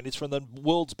unknown brand. It's from the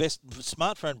world's best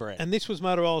smartphone brand. And this was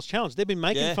Motorola's challenge. They've been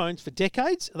making phones for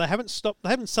decades. They haven't stopped. They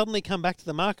haven't suddenly come back to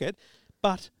the market.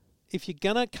 But if you're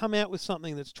going to come out with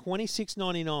something that's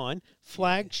 $26.99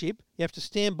 flagship, you have to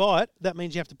stand by it. That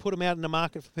means you have to put them out in the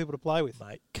market for people to play with.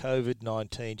 Mate,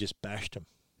 COVID-19 just bashed them.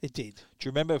 It did. Do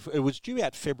you remember? It was due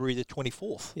out February the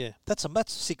 24th. Yeah. That's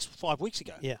 5 weeks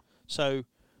ago. Yeah. So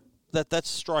that's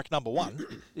strike number one.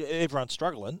 Everyone's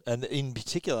struggling, and in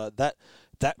particular, that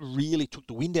really took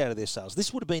the wind out of their sails.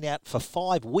 This would have been out for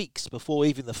 5 weeks before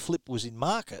even the Flip was in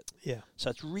market. Yeah.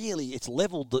 So it's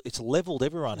leveled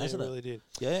everyone, hasn't it? It really did.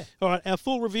 Yeah. All right, our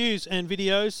full reviews and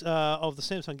videos of the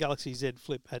Samsung Galaxy Z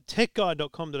Flip at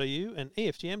techguide.com.au and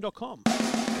EFTM.com.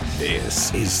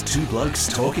 This is Two Blokes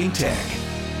Talking Tech.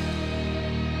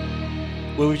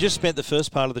 Well, we've just spent the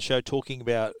first part of the show talking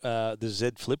about the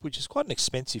Z Flip, which is quite an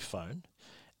expensive phone.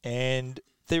 And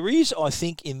there is, I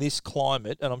think, in this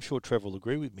climate, and I'm sure Trevor will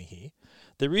agree with me here,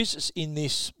 there is in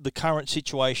the current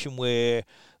situation where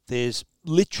there's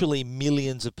literally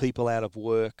millions of people out of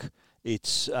work.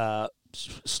 It's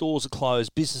stores are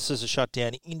closed, businesses are shut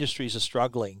down, industries are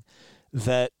struggling,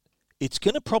 that it's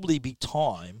going to probably be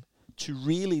time to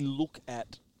really look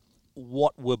at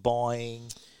what we're buying,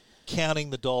 counting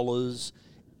the dollars,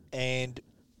 and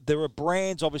there are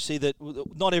brands, obviously, that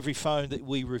not every phone that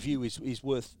we review is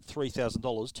worth $3,000,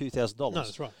 $2,000. No,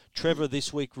 that's right. Trevor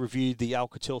this week reviewed the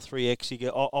Alcatel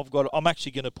 3X. I'm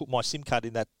actually going to put my SIM card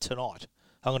in that tonight.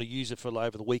 I'm going to use it for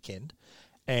over the weekend.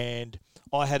 And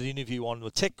I had an interview on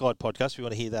the Tech Guide podcast, if you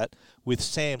want to hear that, with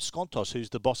Sam Skontos, who's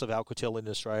the boss of Alcatel in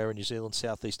Australia and New Zealand,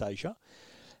 Southeast Asia.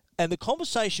 And the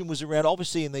conversation was around,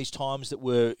 obviously in these times that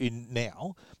we're in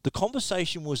now, the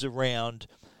conversation was around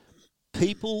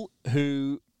people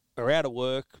who are out of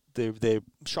work, their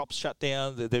shops shut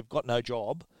down, they've got no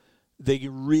job. They're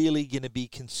really going to be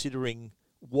considering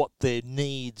what their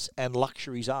needs and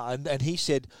luxuries are. And he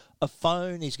said a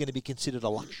phone is going to be considered a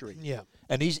luxury. Yeah.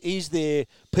 And it's going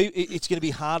to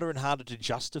be harder and harder to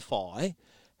justify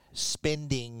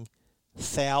spending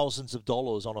thousands of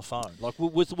dollars on a phone. Like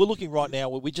we're looking right now,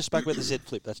 we just spoke about the Z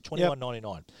Flip, that's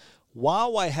 $21.99.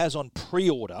 Huawei has on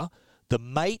pre-order the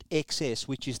Mate XS,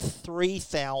 which is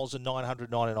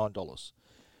 $3,999.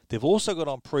 They've also got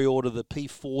on pre-order the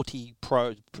P40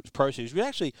 Pro series.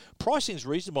 Actually, pricing is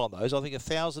reasonable on those. I think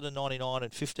 $1,099 and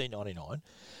 $1,599.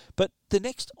 But the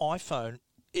next iPhone,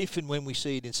 if and when we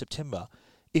see it in September,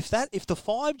 if the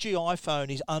 5G iPhone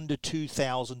is under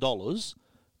 $2,000,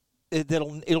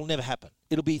 it'll never happen.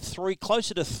 It'll be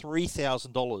closer to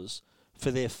 $3,000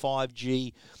 for their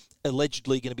 5G,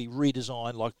 allegedly going to be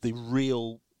redesigned like the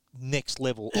real next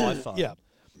level iPhone. Yeah.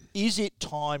 Is it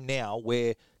time now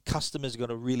where customers are going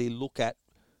to really look at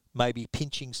maybe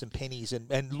pinching some pennies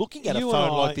and looking at a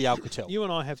phone like the Alcatel? You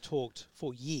and I have talked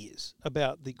for years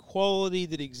about the quality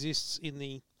that exists in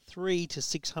the $300 to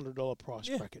 $600 price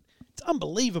bracket. It's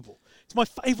unbelievable. It's my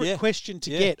favourite question to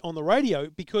get on the radio,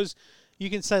 because you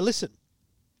can say, listen,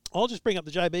 I'll just bring up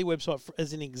the JB website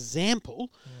as an example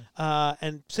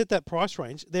and set that price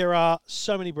range. There are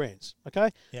so many brands,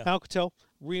 okay? Yeah. Alcatel,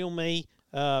 Realme,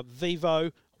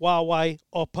 Vivo, Huawei,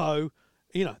 Oppo.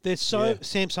 You know, there's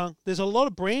Samsung. There's a lot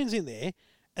of brands in there,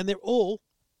 and they're all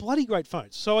bloody great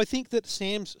phones. So I think that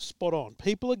Sam's spot on.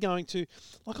 People are going to,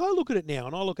 like, I look at it now,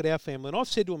 and I look at our family, and I've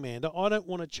said to Amanda, I don't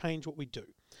want to change what we do.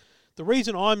 The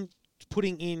reason I'm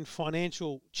putting in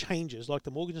financial changes like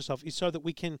the mortgage and stuff is so that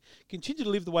we can continue to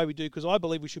live the way we do, because I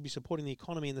believe we should be supporting the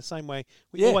economy in the same way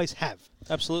we always have.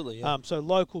 Absolutely. Yeah. So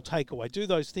local takeaway, do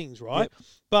those things, right? Yep.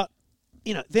 But,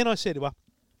 then I said to her,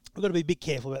 we've got to be a bit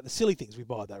careful about the silly things we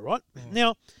buy, though, right?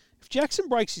 Now, if Jackson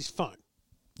breaks his phone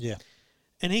yeah.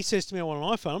 and he says to me, I want an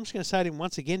iPhone, I'm just going to say to him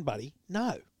once again, buddy,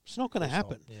 no, it's not going to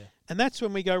happen. Yeah. And that's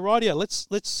when we go, rightio,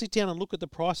 let's sit down and look at the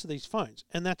price of these phones.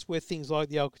 And that's where things like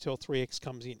the Alcatel 3X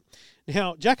comes in.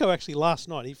 Now, Jacko actually last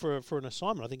night, for an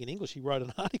assignment, I think in English, he wrote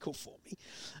an article for me.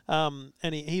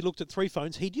 And he looked at 3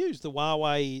 phones he'd used, the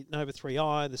Huawei Nova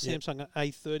 3i, the Samsung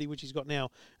A30, which he's got now,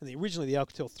 and originally the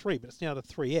Alcatel 3, but it's now the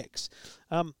 3X.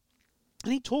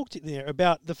 And he talked there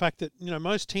about the fact that,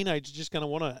 most teenagers are just going to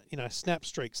want to, snap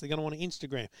streaks. They're going to want to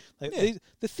Instagram.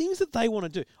 The things that they want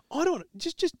to do. I don't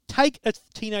just take a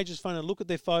teenager's phone and look at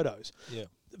their photos. Yeah.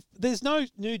 There's no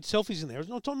nude selfies in there.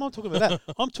 I'm not talking about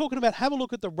that. I'm talking about have a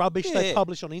look at the rubbish they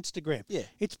publish on Instagram. Yeah.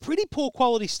 It's pretty poor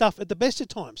quality stuff at the best of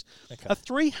times. Okay. A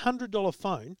 $300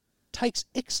 phone takes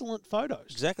excellent photos.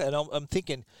 Exactly. And I'm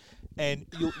thinking, and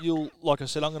you'll like I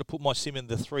said, I'm going to put my SIM in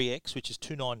the 3X, which is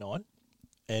 $299.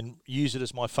 And use it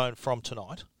as my phone from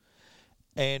tonight.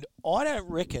 And I don't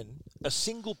reckon a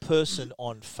single person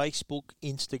on Facebook,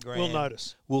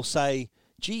 Instagram will say,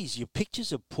 geez, your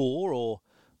pictures are poor, or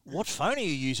what phone are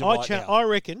you using now? I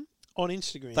reckon on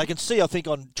Instagram. They can see, I think,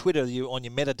 on Twitter, on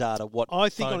your metadata, what I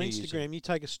think phone on you're Instagram, using. you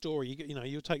take a story,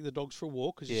 you'll take the dogs for a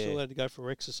walk because you're still allowed to go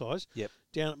for exercise. Yep.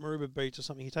 Down at Maruba Beach or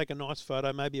something, you take a nice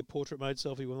photo, maybe a portrait mode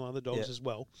selfie with one of the dogs as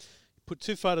well. Put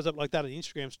 2 photos up like that on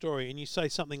Instagram story, and you say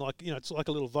something like, it's like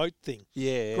a little vote thing.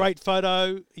 Yeah. Great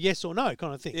photo, yes or no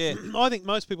kind of thing. Yeah. I think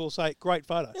most people will say, great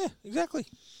photo. Yeah, exactly.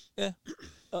 Yeah.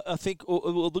 I think,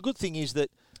 well, the good thing is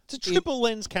that it's a triple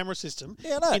lens camera system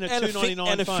in a and $299 phone.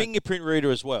 and a fingerprint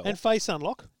reader as well. And face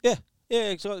unlock. Yeah.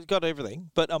 Yeah, it's got everything.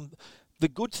 But the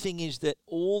good thing is that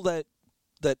all that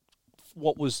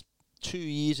what was 2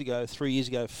 years ago, 3 years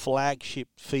ago, flagship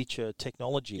feature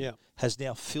technology has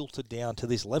now filtered down to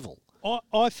this level.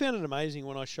 I found it amazing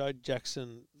when I showed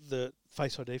Jackson the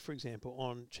Face ID, for example,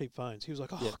 on cheap phones. He was like,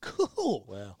 oh, cool.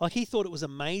 Wow. Like, he thought it was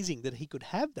amazing that he could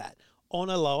have that on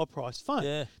a lower priced phone.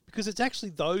 Yeah. Because it's actually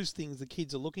those things the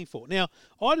kids are looking for. Now,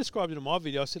 I described it in my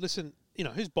video. I said, listen,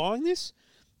 who's buying this?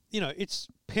 It's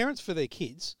parents for their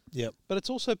kids. Yep. But it's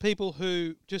also people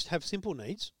who just have simple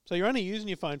needs. So you're only using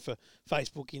your phone for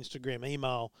Facebook, Instagram,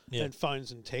 email, and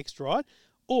phones and text, right?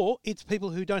 Or it's people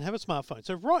who don't have a smartphone.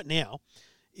 So right now,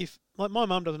 if my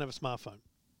mum doesn't have a smartphone,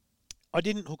 I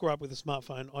didn't hook her up with a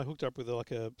smartphone. I hooked her up with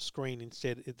a screen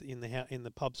instead in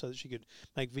the pub so that she could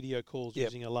make video calls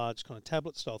using a large kind of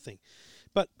tablet style thing.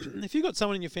 But if you've got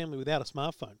someone in your family without a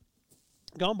smartphone,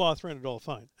 go and buy a $300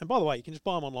 phone. And by the way, you can just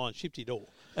buy them online, shipped to your door.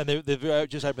 And they've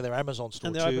just opened their Amazon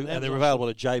store too, and they're available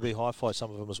at JB Hi-Fi,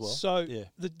 some of them as well. So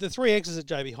the 3X is at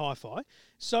JB Hi-Fi.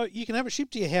 So you can have it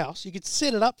shipped to your house. You could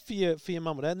set it up for your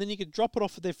mum and dad, and then you could drop it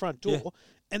off at their front door.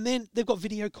 And then they've got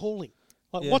video calling,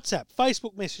 like WhatsApp,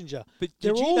 Facebook Messenger. But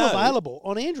they're all available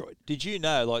on Android. Did you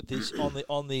know, like this, on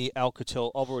the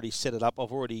Alcatel, I've already set it up.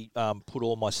 I've already put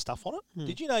all my stuff on it.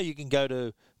 Did you know you can go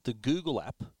to the Google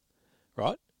app,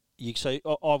 right? I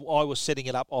was setting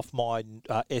it up off my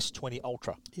S20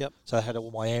 Ultra. Yep. So I had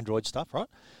all my Android stuff, right?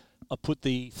 I put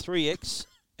the 3X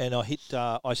and I hit.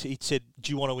 It said,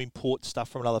 "Do you want to import stuff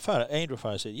from another phone?" Android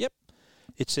phone. I said, "Yep."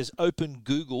 It says, "Open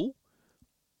Google."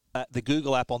 The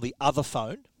Google app on the other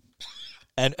phone,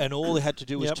 and all they had to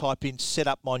do was type in "set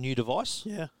up my new device."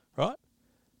 Yeah. Right.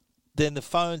 Then the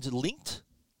phone's linked,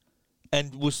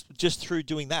 and was just through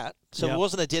doing that. So it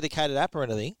wasn't a dedicated app or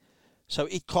anything. So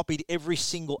it copied every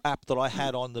single app that I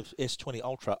had on the S20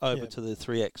 Ultra over to the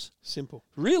 3X. Simple.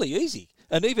 Really easy.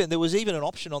 And there was even an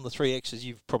option on the 3X, as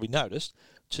you've probably noticed,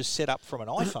 to set up from an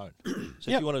iPhone.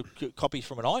 So if you want to copy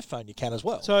from an iPhone, you can as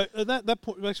well. So that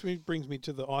point actually brings me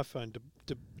to the iPhone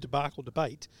debacle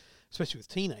debate, especially with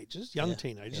teenagers, young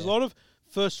teenagers. Yeah. A lot of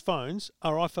first phones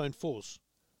are iPhone 4s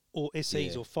or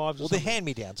SEs or 5s. Well, or they're something.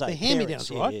 hand-me-downs, They're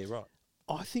hand-me-downs, right? Yeah, right.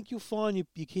 I think you'll find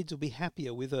your kids will be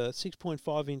happier with a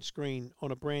 6.5-inch screen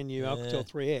on a brand new Alcatel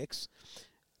 3X.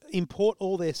 Import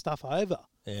all their stuff over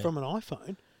from an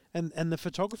iPhone, and the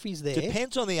photography's there.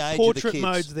 Depends on the age Portrait of the kids.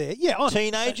 mode's there. Yeah,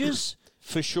 Teenagers,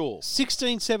 for sure.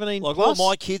 16, 17 Like plus. all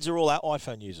my kids are all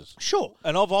iPhone users. Sure.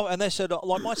 And they said,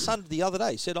 like my son the other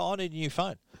day said, I need a new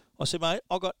phone. I said, mate,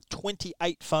 I've got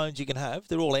 28 phones you can have.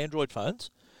 They're all Android phones.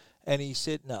 And he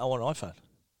said, no, I want an iPhone.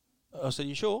 I said,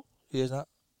 you sure? He goes, no.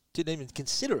 Didn't even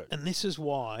consider it. And this is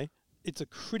why it's a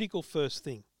critical first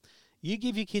thing. You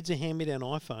give your kids a hand-me-down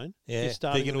iPhone, you're they're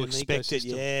starting going to with an expect it.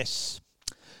 ecosystem. Yes,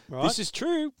 Right? this is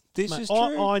true. This Mate, is true.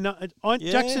 I know.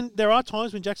 Yeah. Jackson. There are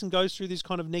times when Jackson goes through this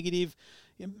kind of negative,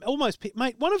 almost.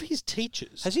 Mate, one of his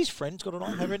teachers. Has his friends got an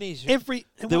iPhone?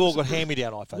 They've all got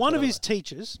hand-me-down iPhones. One of haven't his they?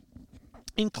 teachers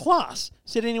in class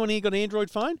said, "Anyone here got an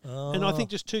Android phone?" And I think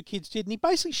just 2 kids did, and he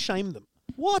basically shamed them.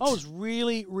 What? I was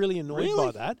really, really annoyed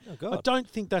Really? by that. Oh, God. I don't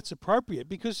think that's appropriate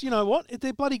because you know what?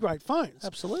 They're bloody great phones.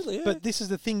 Absolutely, yeah. But this is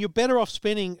the thing: you're better off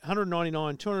spending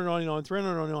 $199, $299,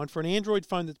 $399 for an Android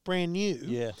phone that's brand new.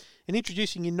 Yeah. And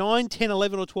introducing your 9, 10,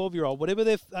 11 or 12-year-old, whatever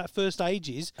their first age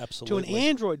is, Absolutely. to an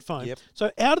Android phone. Yep.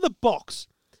 So out of the box,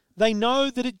 they know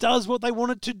that it does what they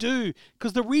want it to do.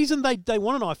 Because the reason they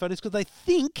want an iPhone is because they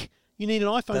think you need an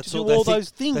iPhone to do all those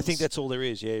things. I think that's all there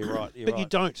is. Yeah, you're right. But you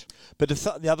don't. But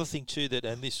the other thing too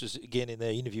and this was again in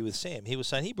the interview with Sam, he was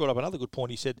saying he brought up another good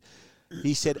point.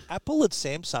 He said Apple and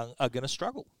Samsung are going to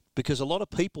struggle because a lot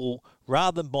of people,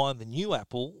 rather than buying the new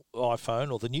Apple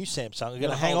iPhone or the new Samsung, are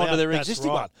going to hang on to their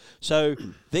existing one. So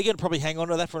they're going to probably hang on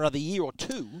to that for another year or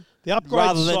two. The upgrade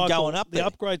rather than cycle, going up there. The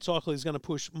upgrade cycle is going to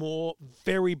push more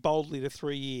very boldly to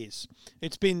 3 years.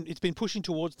 It's been pushing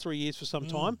towards 3 years for some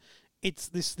time. It's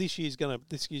this year's going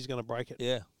to break it.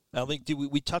 Yeah. I think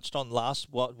we touched on last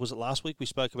week? We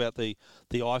spoke about the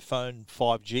iPhone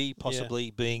 5G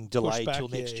possibly being delayed till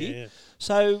next year. Yeah.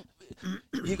 So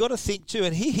you got to think too.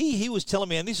 And he was telling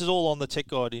me, and this is all on the Tech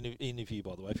Guide interview,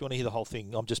 by the way. If you want to hear the whole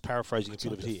thing, I'm just paraphrasing a bit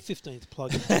of it here. 15th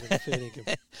plug. Fair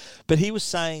dinkum. But he was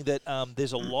saying that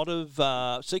there's a lot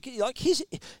of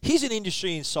he's an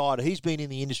industry insider. He's been in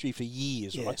the industry for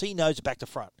years, right? So he knows it back to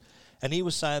front. And he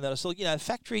was saying that I said,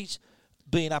 factories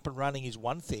being up and running is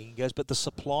one thing. He goes, but the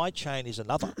supply chain is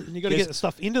another. And you've got to get the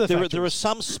stuff into the factories. There are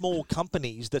some small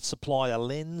companies that supply a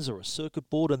lens or a circuit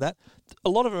board and that. A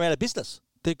lot of them are out of business.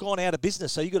 They've gone out of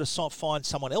business, so you've got to find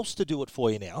someone else to do it for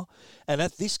you now. And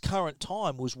at this current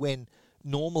time was when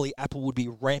normally Apple would be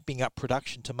ramping up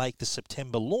production to make the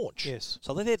September launch. Yes.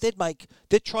 So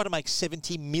they'd try to make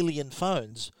 70 million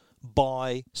phones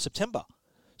by September.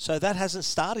 So that hasn't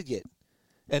started yet.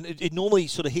 And it normally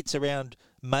sort of hits around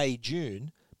May,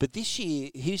 June. But this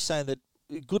year, he's saying that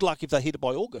good luck if they hit it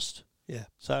by August. Yeah.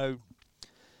 So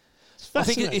It's I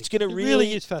think it's going to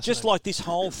really is fascinating. just like this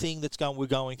whole thing we're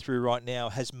going through right now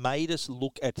has made us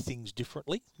look at things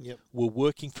differently. Yep. We're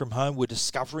working from home. We're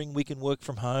discovering we can work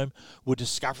from home. We're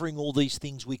discovering all these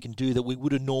things we can do that we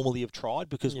would have normally have tried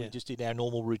because we just did our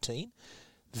normal routine.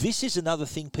 This is another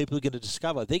thing people are going to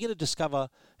discover. They're going to discover,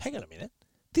 hang on a minute,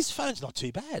 this phone's not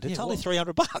too bad. It's only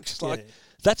 $300.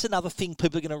 That's another thing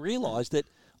people are going to realise that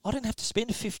I don't have to spend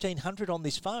 $1,500 on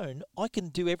this phone. I can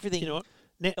do everything on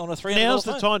a $300 phone. Now's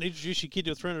the time to introduce your kid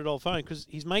to a $300 phone because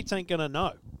his mates ain't going to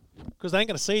know because they ain't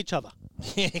going to see each other.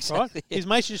 Yeah, exactly. Right? His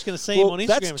mates are just going to see him on Instagram.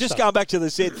 That's just going back to the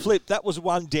Z Flip. That was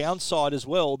one downside as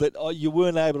well that you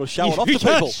weren't able to show it off to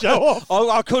people. Show off.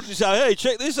 I couldn't say, "Hey,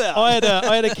 check this out." I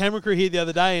had a camera crew here the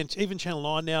other day, and even Channel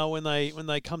 9 now, when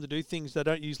they come to do things, they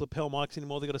don't use lapel mics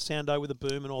anymore. They've got a soundo with a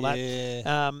boom and all that.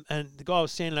 And the guy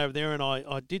was standing over there, and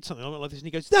I did something like this, and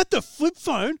he goes, "Is that the flip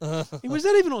phone?" He was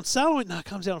that even on sale? I went, "No, it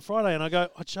comes out on Friday." And I go,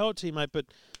 "I'd show it to you, mate, but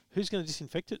who's going to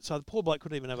disinfect it?" So the poor bloke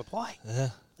couldn't even have a play.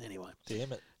 Anyway,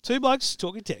 damn it. Two blokes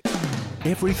talking tech.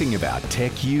 Everything about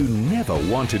tech you never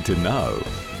wanted to know.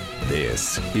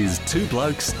 This is Two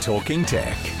Blokes Talking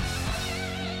Tech.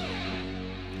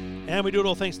 And we do it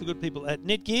all thanks to the good people at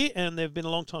Netgear, and they've been a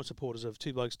long-time supporters of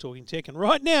Two Blokes Talking Tech. And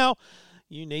right now,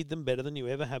 you need them better than you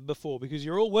ever have before because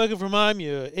you're all working from home,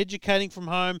 you're educating from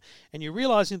home, and you're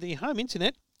realising that your home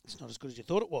internet, it's not as good as you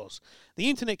thought it was. The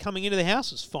internet coming into the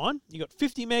house is fine. You got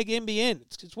 50 meg NBN.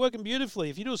 It's working beautifully.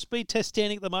 If you do a speed test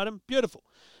standing at the modem, beautiful.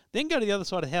 Then go to the other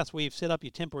side of the house where you've set up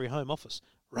your temporary home office.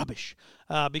 Rubbish.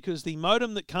 Because the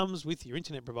modem that comes with your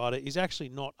internet provider is actually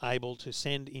not able to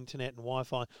send internet and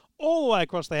Wi-Fi all the way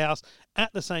across the house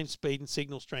at the same speed and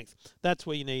signal strength. That's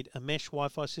where you need a mesh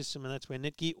Wi-Fi system, and that's where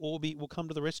Netgear Orbi will come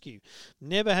to the rescue.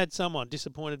 Never had someone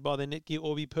disappointed by their Netgear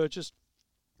Orbi purchase.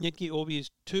 Netgear Orbi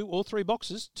is 2 or 3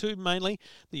 boxes, 2 mainly,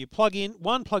 that you plug in.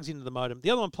 One plugs into the modem,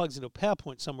 the other one plugs into a power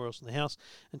point somewhere else in the house,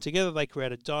 and together they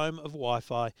create a dome of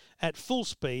Wi-Fi at full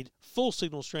speed, full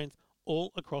signal strength,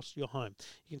 all across your home.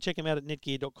 You can check them out at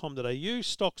netgear.com.au.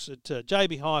 Stocks at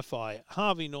JB Hi-Fi,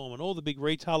 Harvey Norman, all the big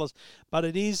retailers, but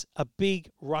it is a big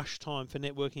rush time for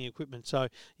networking equipment, so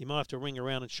you might have to ring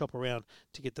around and shop around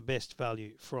to get the best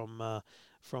value from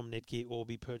Netgear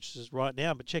Orbi purchases right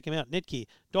now. But check them out,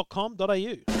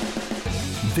 netgear.com.au.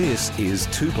 This is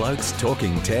Two Blokes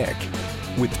Talking Tech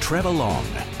with Trevor Long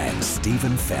and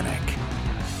Stephen Fennick.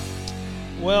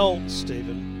 Well,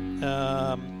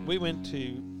 Stephen, we went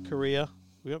to Korea.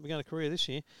 We're going to Korea this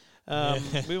year.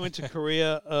 We went to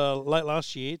Korea late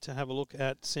last year to have a look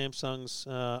at Samsung's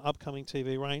upcoming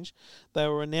TV range. They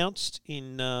were announced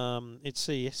at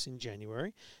CES in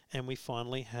January, and we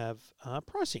finally have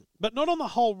pricing. But not on the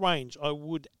whole range, I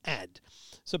would add.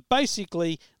 So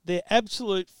basically, their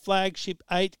absolute flagship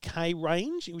 8K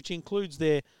range, which includes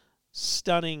their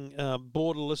stunning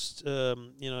borderless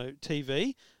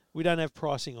TV, we don't have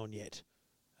pricing on yet.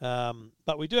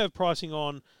 But we do have pricing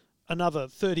on another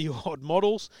 30-odd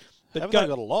models. But Haven't they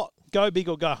got a lot? Go big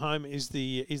or go home is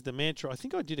the mantra. I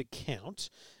think I did a count.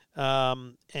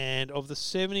 And of the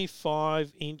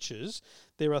 75 inches,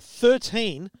 there are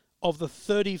 13 of the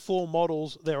 34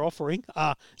 models they're offering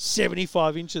are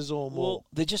 75 inches or more. Well,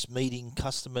 they're just meeting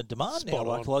customer demand Spot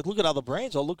now. on. Like, look at other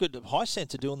brands. I look at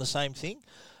Hisense doing the same thing.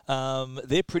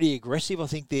 They're pretty aggressive. I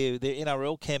think their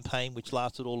NRL campaign, which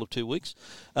lasted all of 2 weeks,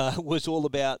 was all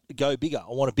about go bigger.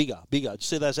 I want it bigger. Did you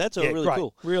see those ads? They were really great.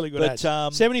 cool. Really good But,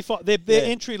 ads. 75. They're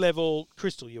entry-level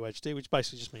Crystal UHD, which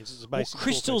basically just means it's a basic.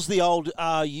 Crystal's the old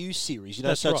RU series,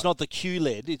 That's so right. it's not the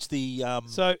QLED. It's the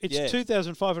So it's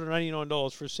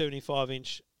 $2,589 for a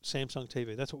 75-inch Samsung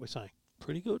TV. That's what we're saying.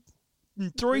 pretty good.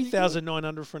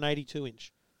 $3,900 for an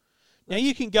 82-inch. Now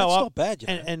you can go That's up not bad, you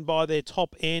know. and buy their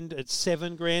top end at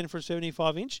 $7,000 for a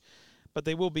 75-inch, but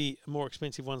there will be more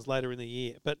expensive ones later in the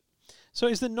year. But so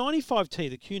is the 95T,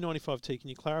 the Q95T? Can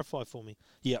you clarify for me?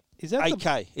 Yep. Is that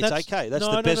 8K? It's 8K. That's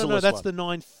no, the bezel-less No, that's one. the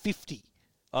 950.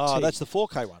 Oh, T. that's the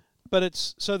 4K one. But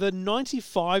it's so the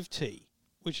 95T,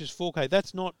 which is 4K.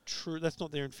 That's not true. That's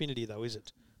not their Infinity though, is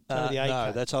it? It's only the 8K.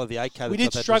 No, that's only the 8K. We that's did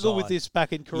got that struggle with design. this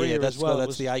back in Korea that's as well.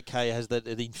 That's the 8K has the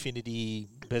Infinity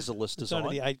bezel-less It's design.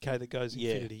 only the 8K that goes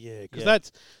Yeah. Infinity, yeah. Because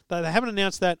Yeah. they haven't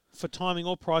announced that for timing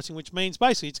or pricing, which means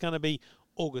basically it's going to be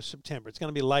August, September. It's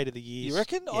going to be later the year. You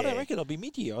reckon? I don't Yeah. reckon it'll be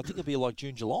mid-year. I think it'll be like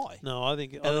June, July. No, I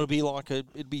think And it'll be like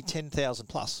it'd be 10,000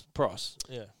 plus price.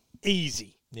 Yeah.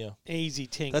 easy. Yeah. Easy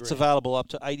 10 That's grand. available up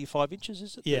to 85 inches,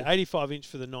 is it? Yeah, 85-inch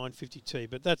for the 950T,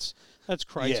 but that's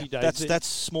crazy Yeah, days. that's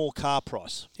small car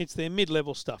price. It's their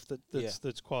mid-level stuff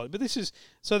that's quality. But this is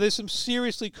so there's some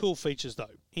seriously cool features though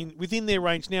within their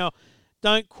range. Now,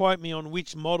 don't quote me on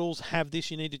which models have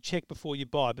this. You need to check before you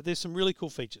buy. But there's some really cool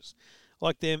features,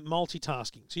 like their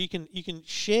multitasking. So you can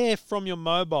share from your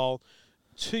mobile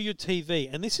to your TV,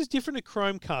 and this is different to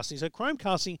Chromecasting. So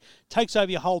Chromecasting takes over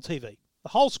your whole TV. The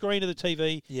whole screen of the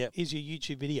TV Yep. is your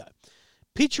YouTube video.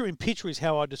 Picture-in-picture is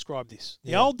how I describe this.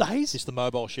 The Yeah. old days. It's the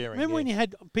mobile sharing. Remember when you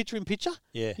had picture-in-picture?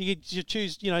 Yeah. You could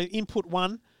choose, input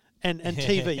one and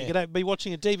TV. You could be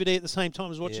watching a DVD at the same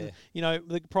time as watching,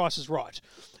 The Price is Right.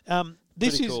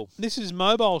 Pretty cool. This is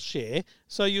mobile share.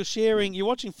 So you're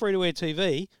watching free-to-air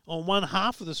TV on one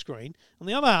half of the screen. On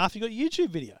the other half, you've got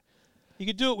YouTube video. You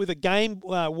could do it with a game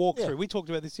walkthrough. Yeah. We talked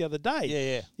about this the other day.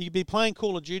 Yeah. You could be playing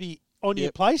Call of Duty on your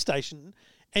Yep. PlayStation,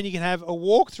 and you can have a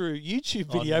walkthrough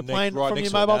YouTube video On the playing right from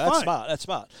next your to it. mobile No, phone. That's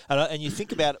smart. And you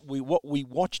think about it, we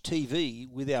watch TV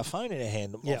with our phone in our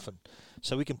hand Yep. often,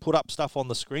 so we can put up stuff on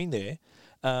the screen there.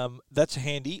 That's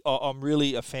handy. I'm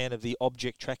really a fan of the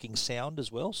object tracking sound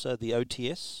as well. So the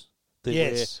OTS.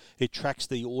 Yes. Where it tracks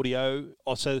the audio.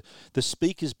 Also, the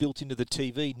speakers built into the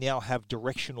TV now have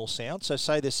directional sound. So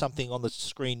say there's something on the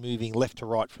screen moving left to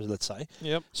right, let's say.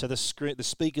 Yep. So the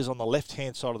speakers on the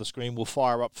left-hand side of the screen will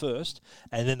fire up first,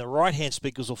 and then the right-hand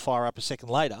speakers will fire up a second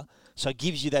later. So it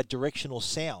gives you that directional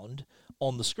sound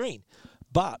on the screen.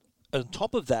 But on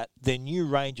top of that, their new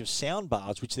range of sound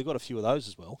bars, which they've got a few of those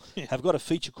as well, have got a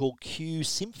feature called Q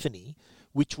Symphony,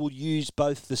 which will use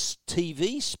both the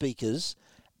TV speakers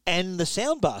and the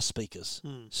soundbar speakers.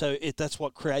 So that's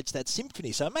what creates that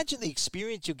symphony. So imagine the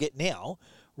experience you'll get now,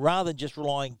 rather than just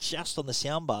relying just on the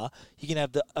soundbar. You can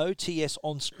have the OTS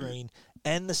on screen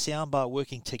and the soundbar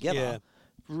working together. Yeah.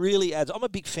 Really adds. I'm a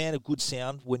big fan of good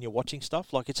sound when you're watching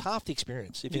stuff. Like, it's half the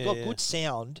experience. If you've got good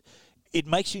sound, it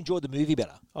makes you enjoy the movie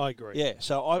better. I agree. Yeah,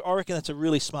 so I reckon that's a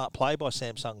really smart play by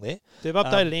Samsung there. They've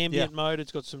updated Yeah. ambient mode.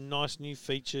 It's got some nice new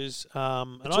features.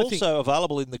 And It's I also think,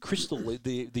 available in the Crystal,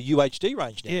 the UHD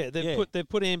range now. yeah, they've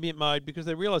put ambient mode because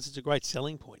they realise it's a great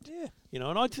selling point. Yeah.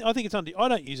 And I think it's I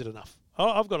don't use it enough.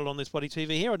 I've got it on this bloody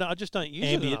TV here. I just don't use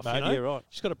Ambient it enough. mode, yeah, right.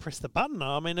 Just got to press the button.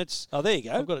 I mean, it's. Oh, there you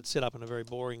go. I've got it set up in a very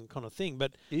boring kind of thing,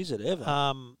 but Is it ever?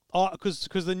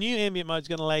 because the new ambient mode is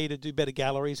going to allow you to do better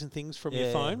galleries and things from your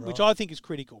Yeah, phone, which right. I think is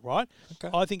critical, right? Okay.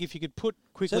 I think if you could put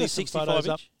quickly a some 65 photos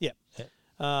up, inch? yeah. Yeah.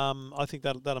 I think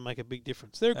that'll make a big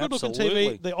difference. They're a good-looking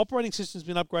Absolutely. TV. The operating system's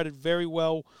been upgraded very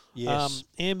well. Yes.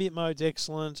 Ambient mode's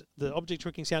excellent. The object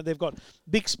tracking sound. They've got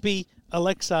Bixby,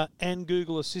 Alexa, and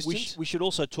Google Assistant. We should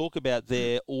also talk about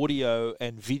their audio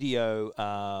and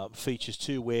video features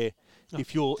too, where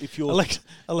if you're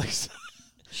Alexa,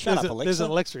 Shut up, There's Alexa.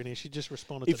 an Alexa in here. She just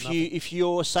responded to nothing. If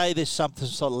you're say there's something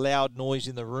sort of loud noise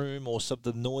in the room, or some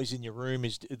the noise in your room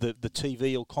is the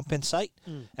TV will compensate,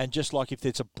 and just like if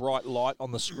there's a bright light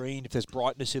on the screen, if there's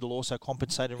brightness, it'll also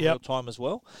compensate in real time as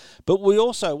well. But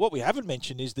what we haven't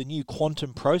mentioned is the new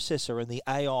quantum processor and the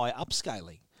AI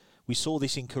upscaling. We saw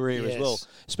this in Korea as well,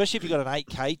 especially if you've got an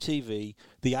 8K TV.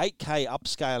 The 8K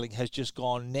upscaling has just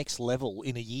gone next level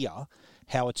in a year.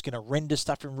 How it's going to render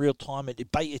stuff in real time.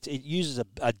 It uses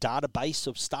a database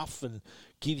of stuff and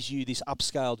gives you this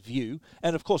upscaled view.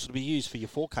 And, of course, it'll be used for your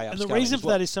 4K upscaling. And the reason for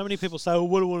that is so many people say, well,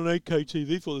 what do I want an 8K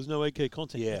TV for? There's no 8K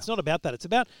content. Yeah. It's not about that. It's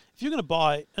about if you're going to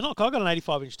buy... And look, I've got an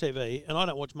 85-inch TV, and I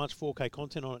don't watch much 4K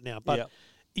content on it now. But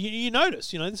you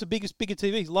notice, this is bigger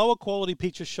TV. Lower quality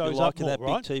picture shows up more, that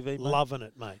right? big TV, mate? Loving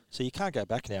it, mate. So you can't go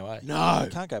back now, eh? No. You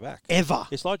can't go back. Ever.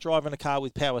 It's like driving a car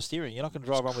with power steering. You're not going to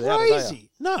drive one without it, are you? Crazy.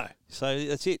 No. So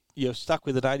that's it. You're stuck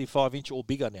with an 85-inch or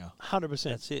bigger now. 100%.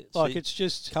 That's it. Like, So it's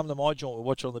just... Come to my joint, we'll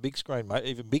watch it on the big screen, mate.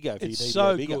 Even bigger if It's you need so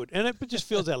it bigger. good. And it just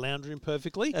fills our lounge room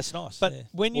perfectly. That's nice. But yeah.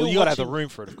 when you're you got to have the watching- room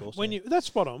for it, of course. That's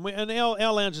spot on. And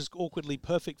our lounge is awkwardly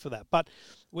perfect for that. But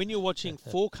when you're watching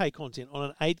 4K content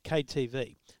on an 8K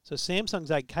TV, so Samsung's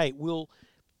 8K will...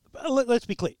 Let's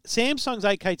be clear. Samsung's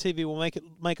 8K TV will make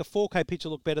a 4K picture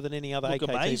look better than any other Look 8K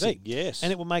amazing, TV. yes.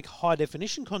 And it will make high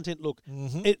definition content look...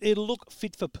 It'll look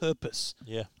fit for purpose.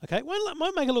 Yeah. Okay? It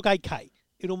won't make it look 8K.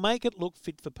 It'll make it look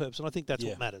fit for purpose, and I think that's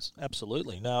what matters.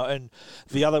 Absolutely. No, and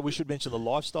the other, we should mention the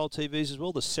lifestyle TVs as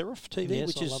well, the Serif TV, Yes,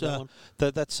 which I is love that one.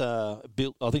 that's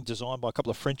built, I think, designed by a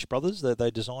couple of French brothers.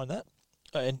 They designed that.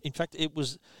 And in fact, it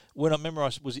was when I remember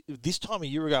was this time a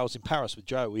year ago. I was in Paris with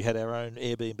Joe. We had our own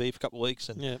Airbnb for a couple of weeks,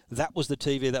 and that was the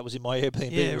TV that was in my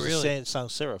Airbnb. Yeah, it was really. a Samsung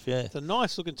Serif. Yeah, It's a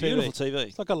nice looking TV. beautiful TV.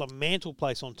 It's like a mantle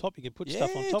place on top. You can put stuff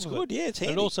on top it's of good. it. Yeah, it's And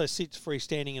handy. it also sits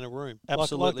freestanding in a room.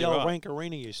 Absolutely like the old right. Rank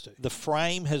Arena used to. The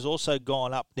frame has also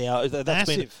gone up now. That's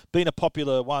Massive. been a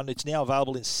popular one. It's now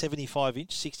available in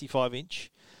 75-inch,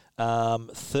 65-inch,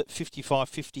 55,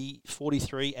 50,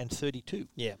 43, and 32.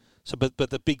 Yeah. So, but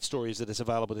the big story is that it's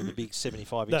available in the big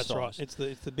 75-inch That's size. right. It's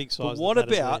the big size. But what that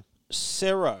matters about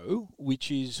Cero, which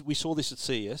is, we saw this at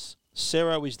CES.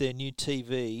 Cero is their new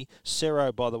TV.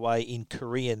 Cero, by the way, in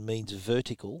Korean means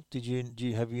vertical.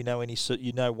 Have you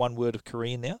know one word of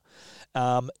Korean now?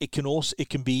 It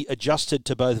can be adjusted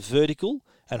to both vertical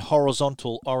and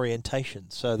horizontal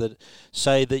orientation. So that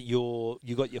say that you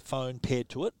got your phone paired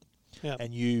to it,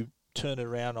 and you turn it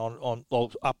around on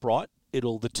upright. The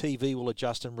TV will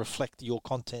adjust and reflect your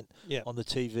content on the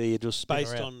TV. It'll spin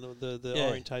based around. on the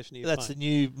orientation of your That's phone. the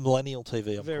new millennial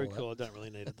TV. I'm Very calling cool. I don't really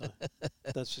need it though.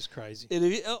 That's just crazy.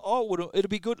 It'd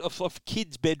be good if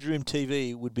kids' bedroom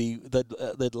TV would be.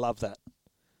 They'd love that.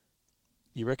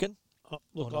 You reckon? Look,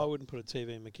 Or not? I wouldn't put a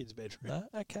TV in my kid's bedroom.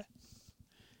 No. Okay.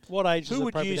 What age Who is it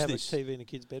would appropriate use to have this? a TV in a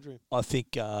kid's bedroom? I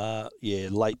think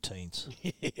late teens.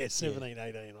 Yeah, 17,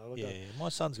 18. I look Yeah, at- my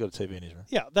son's got a TV in his room.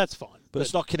 Yeah, that's fine. But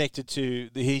it's not connected to.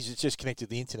 It's just connected to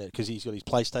the internet because he's got his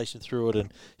PlayStation through it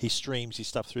and he streams his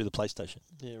stuff through the PlayStation.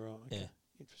 Yeah, right. Okay. Yeah.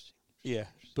 Interesting. Yeah,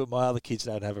 but my other kids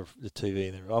don't have the TV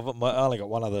in their room. I only got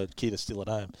one other kid that's still at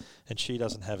home, and she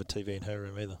doesn't have a TV in her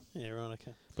room either. Yeah, right.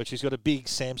 Okay. But she's got a big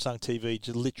Samsung TV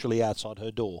just literally outside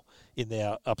her door in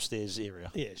their upstairs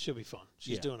area. Yeah, she'll be fine.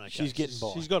 She's Yeah, doing okay. she's getting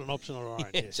by. She's got an option on her own. Yeah,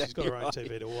 Yeah, she's got her own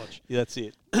exactly TV to watch. Yeah, that's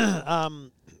it.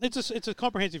 It's a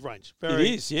comprehensive range. It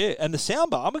is, yeah. And the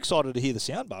soundbar, I'm excited to hear the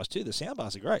soundbars too. The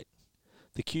soundbars are great.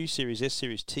 The Q Series, S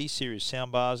Series, T Series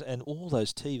soundbars, and all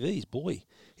those TVs. Boy,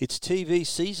 it's TV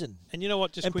season. And you know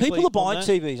what? Just And quickly people are buying on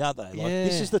that- TVs, aren't they? Like,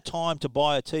 this Yeah. is the time to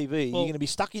buy a TV. Well- You're going to be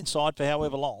stuck inside for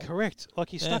however long. Correct.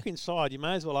 Like you're stuck inside, you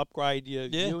may as well upgrade your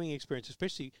Yeah. viewing experience,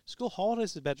 especially school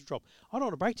holidays is about to drop. I don't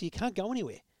want to break to you, you can't go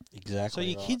anywhere. Exactly. So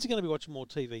your right. kids are going to be watching more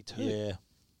TV too. Yeah.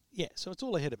 Yeah, so it's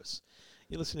all ahead of us.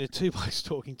 You're listening to Two Blokes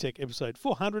Talking Tech, episode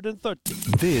 430.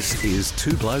 This is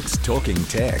Two Blokes Talking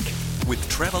Tech with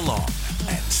Trevor Long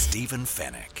and Stephen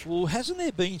Fennick. Well, hasn't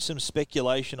there been some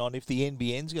speculation on if the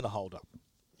NBN's going to hold up?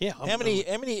 Yeah. How many?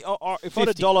 If I had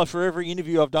 50. $1 for every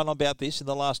interview I've done about this in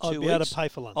the last 2 I'd weeks, be able to pay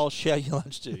for lunch. I'll share your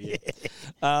lunch too. Yeah.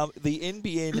 The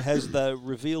NBN has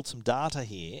revealed some data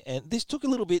here, and this took a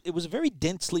little bit. It was a very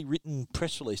densely written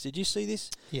press release. Did you see this?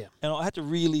 Yeah. And I had to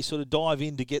really sort of dive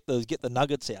in to get the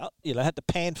nuggets out. I had to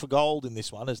pan for gold in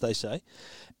this one, as they say.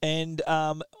 And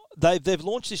they've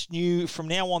launched this new. From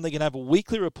now on, they're going to have a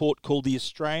weekly report called the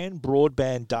Australian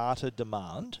Broadband Data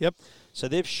Demand. Yep. So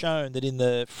they've shown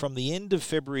that from the end of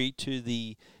February to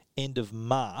the end of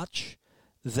March,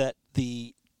 that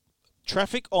the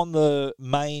traffic on the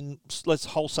main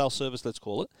wholesale service, let's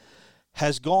call it,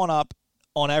 has gone up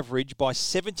on average by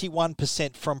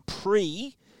 71% from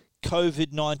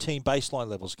pre-COVID-19 baseline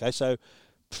levels. Okay, so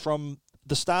from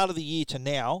the start of the year to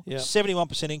now, Yeah.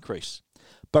 71% increase.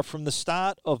 But from the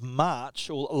start of March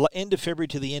or end of February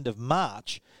to the end of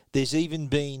March, there's even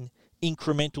been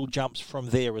incremental jumps from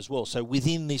there as well. So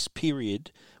within this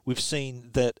period, we've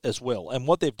seen that as well. And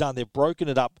what they've done, they've broken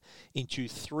it up into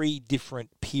 3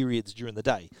 different periods during the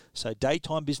day. So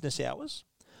daytime business hours,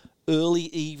 early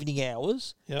evening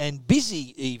hours, Yep. and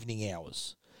busy evening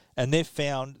hours. And they've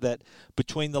found that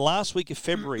between the last week of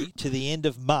February to the end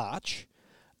of March,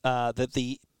 that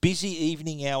the busy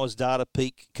evening hours data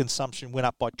peak consumption went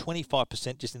up by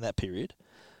 25% just in that period.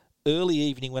 Early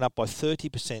evening went up by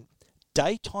 30%.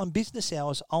 Daytime business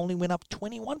hours only went up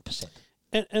 21%.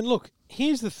 And look,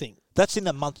 here's the thing. That's in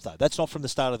the month, though. That's not from the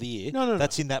start of the year. No.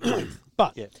 That's in that month.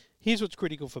 But Yeah. here's what's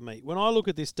critical for me. When I look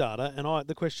at this data, and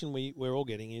the question we're all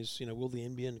getting is, will the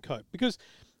NBN cope? Because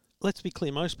let's be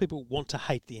clear, most people want to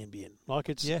hate the NBN. Like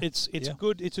it's Yeah.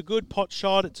 a good pot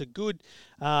shot. It's a good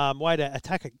way to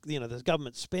attack the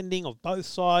government spending of both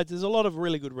sides. There's a lot of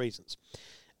really good reasons.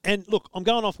 And look, I'm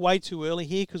going off way too early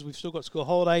here because we've still got school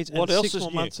holidays and What else 6 is more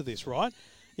new? months of this, right?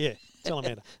 Yeah, tell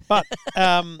Amanda. But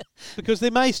because there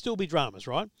may still be dramas,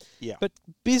 right? Yeah. But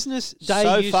business day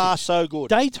So usage, far, so good.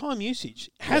 daytime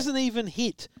usage hasn't even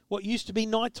hit what used to be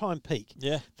nighttime peak.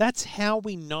 Yeah. That's how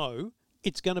we know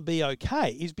it's going to be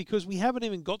okay, is because we haven't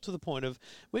even got to the point of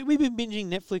we've been binging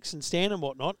Netflix and Stan and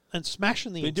whatnot and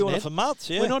smashing the Been internet. doing it for months,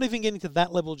 yeah. We're not even getting to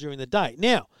that level during the day.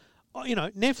 Now,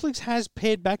 Netflix has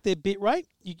pared back their bit rate.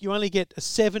 You only get a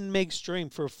 7 meg stream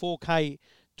for a 4K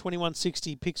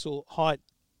 2160 pixel height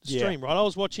stream, right? I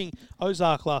was watching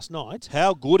Ozark last night.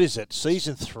 How good is it?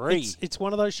 Season 3. It's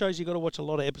one of those shows you've got to watch a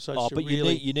lot of episodes to But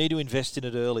really... you need to invest in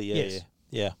it early. Yeah, Yes.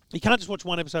 yeah. You can't just watch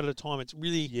one episode at a time. It's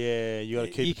really... Yeah, you got to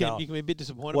keep you it can, going. you can be a bit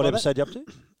disappointed What by episode are you up to?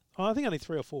 that. I think only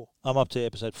 3 or 4. I'm up to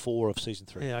episode 4 of season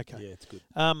 3. Yeah, okay. Yeah, it's good.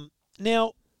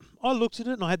 Now, I looked at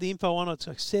it and I had the info on it. It's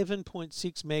like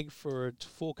 7.6 meg for a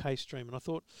 4K stream. And I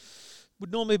thought,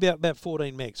 would normally be about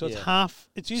 14 meg. So it's Yeah. half.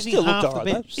 It's using Still half looked the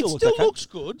alright, band. though. Still It looked still okay. looks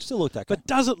good. Still looked okay. But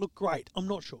does it look great? I'm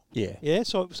not sure. Yeah. Yeah,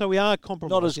 so we are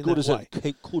compromising Not as in good that as way.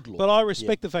 it could look. But I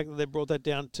respect the fact that they brought that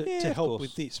down to of help course.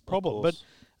 with this Of problem. But course.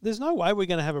 there's no way we're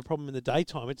going to have a problem in the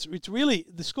daytime. It's really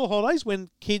the school holidays when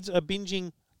kids are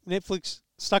binging Netflix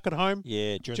stuck at home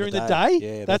Yeah, during the day.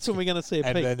 Yeah, that's when we're going to see a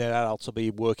and peak. then adults will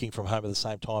be working from home at the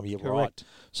same time. You're right. Correct.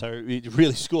 So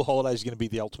really, school holidays is going to be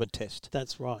the ultimate test.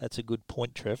 That's right. That's a good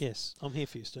point, Trev. Yes, I'm here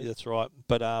for you, Steve. Yeah, that's right.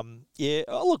 But yeah.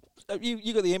 Oh, look,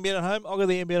 you got the NBN at home. I got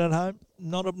the NBN at home.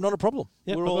 Not a problem.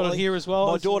 Yep, We're I've got it here as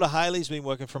well. My daughter Haley's been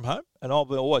working from home, and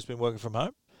I've always been working from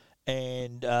home,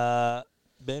 and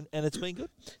it's been good.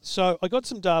 So I got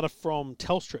some data from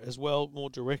Telstra as well, more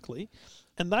directly,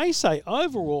 and they say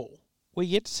overall we're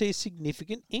yet to see a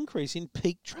significant increase in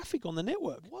peak traffic on the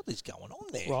network. What is going on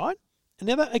there? Right? And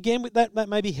now that, again, with that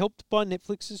may be helped by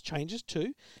Netflix's changes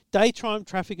too. Daytime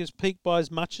traffic has peaked by as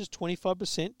much as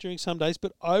 25% during some days,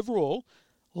 but overall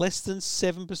less than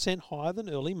 7% higher than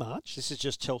early March. This is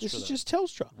just Telstra. This is though. just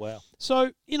Telstra. Wow.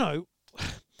 So,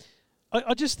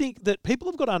 I just think that people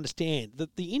have got to understand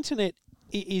that the internet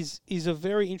is a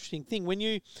very interesting thing. When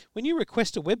you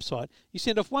request a website, you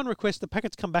send off one request, the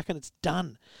packets come back and it's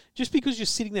done. Just because you're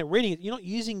sitting there reading it, you're not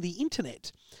using the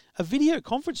internet. A video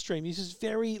conference stream uses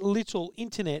very little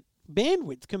internet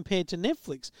bandwidth compared to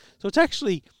Netflix. So it's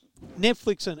actually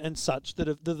Netflix and such that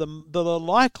are the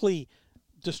likely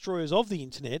destroyers of the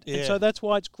internet, and Yeah. so that's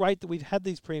why it's great that we've had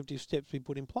these preemptive steps be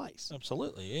put in place.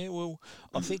 Absolutely, yeah. Well,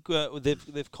 I think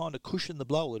they've kind of cushioned the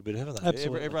blow a little bit, haven't they?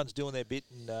 Absolutely. Everyone's doing their bit,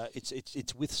 and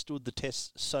it's withstood the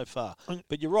test so far.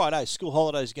 But you're right, school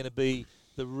holidays is going to be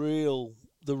the real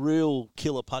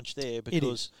killer punch there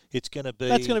because it's going to be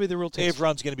That's going to be the real test.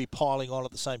 Everyone's going to be piling on at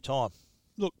the same time.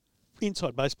 Look,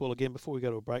 inside baseball again. Before we go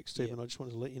to a break, Stephen, I just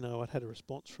wanted to let you know I'd had a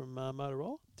response from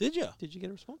Motorola. Did you? Did you get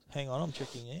a response? Hang on, I'm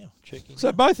checking now.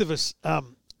 So both of us,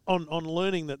 on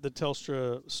learning that the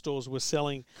Telstra stores were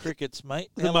selling Crickets, mate.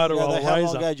 The How long Motorola How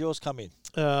long Razr. ago did yours come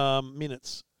in?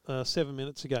 minutes, 7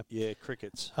 minutes ago. Yeah,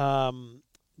 crickets.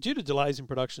 Due to delays in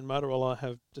production, Motorola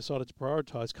have decided to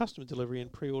prioritise customer delivery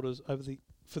and pre-orders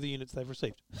for the units they've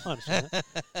received. I understand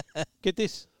that. Get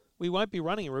this, we won't be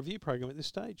running a review program at this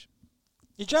stage.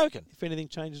 You're joking. If anything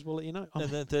changes, we'll let you know. And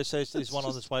then there's one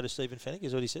on its way to Stephen Fennick,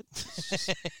 is what he said.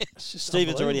 It's just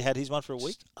Stephen's already unbelievable. had his one for a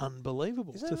week.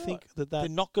 Unbelievable Is that to right? think that They're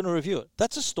not going to review it.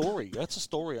 That's a story. That's a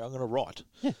story I'm going to write.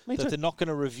 Yeah, me that too. they're not going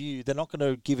to review. They're not going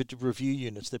to give it to review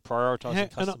units. They're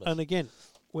prioritising customers. And again,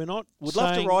 we're not Would love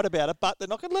to saying- write about it, but they're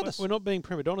not going to let us. We're not being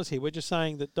prima donnas here. We're just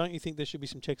saying that don't you think there should be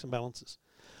some checks and balances?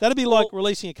 That'd be like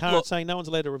releasing a car look, and saying no one's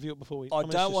allowed to review it before we. I mean,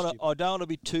 it's don't just want stupid. to. I don't want to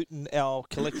be tooting our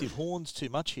collective horns too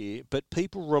much here, but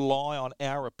people rely on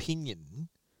our opinion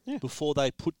before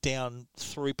they put down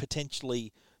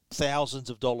potentially thousands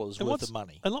of dollars And worth of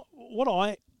money. And what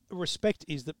I respect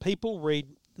is that people read.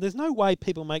 There's no way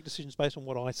people make decisions based on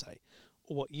what I say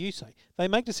or what you say. They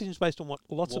make decisions based on what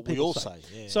lots of we people all say.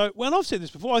 yeah. So when I've said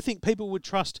this before, I think people would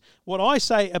trust what I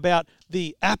say about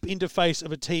the app interface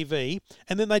of a TV,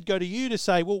 and then they'd go to you to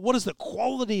say, well, what is the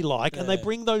quality like? And they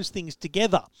bring those things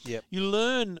together. Yep. You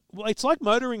learn. Well, it's like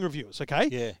motoring reviewers, okay?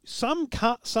 Yeah. Some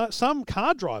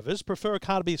car drivers prefer a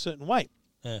car to be a certain way.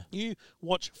 Yeah. You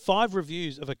watch 5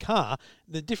 reviews of a car,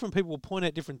 the different people will point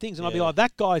out different things, and I'll be Yeah. like,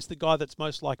 that guy's the guy that's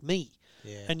most like me.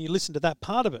 Yeah. And you listen to that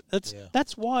part of it.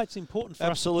 That's why it's important for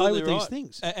Absolutely us to play with right. these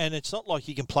things. And it's not like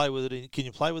you can play with it. Can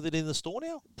you play with it in the store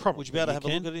now? Probably Would you be able to you have a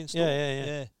can. look at it in store?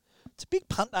 Yeah. It's a big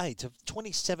punt, It's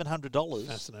 $2,700.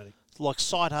 Fascinating. It's like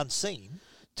sight unseen.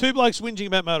 Two Blokes Whinging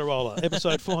About Motorola,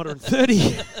 episode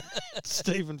 430.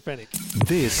 Stephen Fennick.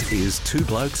 This is Two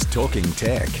Blokes Talking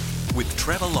Tech with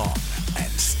Trevor Long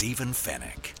and Stephen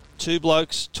Fennick. Two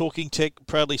Blokes Talking Tech,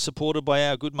 proudly supported by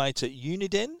our good mates at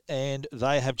Uniden, and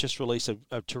they have just released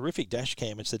a terrific dash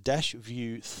cam. It's the Dash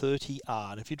View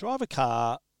 30R. And if you drive a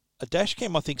car, a dash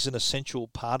cam, I think, is an essential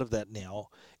part of that now.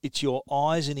 It's your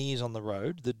eyes and ears on the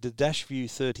road. The Dash View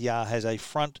 30R has a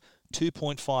front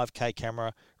 2.5K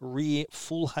camera, rear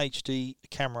full HD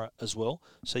camera as well,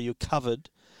 so you're covered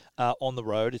on the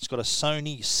road. It's got a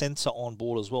Sony sensor on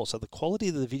board as well, so the quality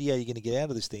of the video you're going to get out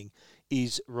of this thing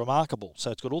is remarkable.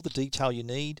 So it's got all the detail you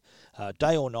need,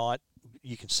 day or night.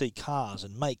 You can see cars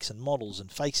and makes and models and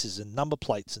faces and number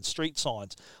plates and street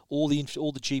signs. All the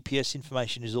GPS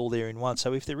information is all there in one.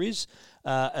 So if there is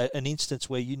an instance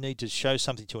where you need to show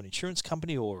something to an insurance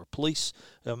company or a police,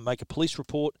 make a police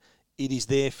report, it is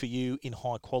there for you in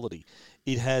high quality.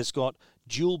 It has got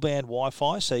dual band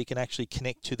Wi-Fi, so you can actually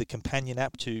connect to the companion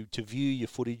app to view your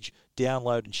footage,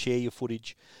 download and share your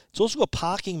footage. It's also got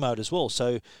parking mode as well,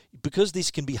 so because this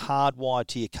can be hardwired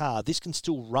to your car, this can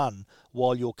still run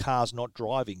while your car's not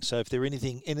driving. So if there are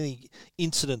any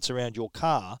incidents around your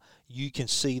car, you can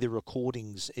see the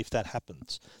recordings if that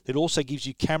happens. It also gives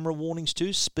you camera warnings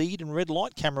too, speed and red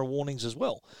light camera warnings as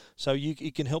well. So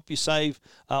it can help you save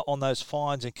on those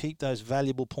fines and keep those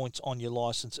valuable points on your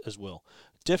license as well.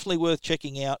 Definitely worth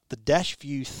checking out the Dash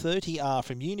View 30R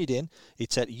from Uniden.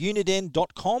 It's at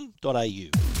uniden.com.au.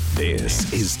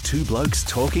 This is Two Blokes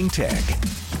Talking Tech.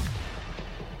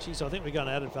 Jeez, I think we're going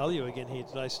added value again here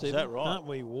today, Stephen. that right? Aren't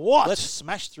we? What? Let's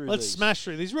smash through Let's these. smash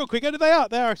through these real quick. They are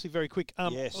actually very quick.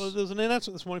 Yes. Well, there was an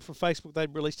announcement this morning from Facebook.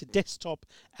 They'd released a desktop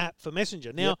app for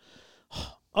Messenger. Now,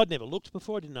 I'd never looked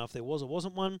before. I didn't know if there was or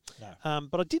wasn't one. No.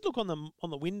 But I did look on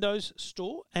the Windows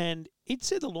store, and it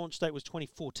said the launch date was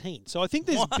 2014. So I think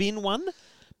there's been one,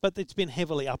 but it's been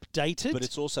heavily updated. But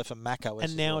it's also for Mac OS and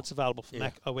as now well. it's available for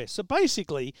Mac OS. So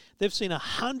basically, they've seen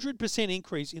 100%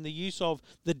 increase in the use of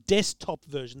the desktop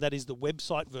version, that is the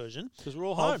website version, because we're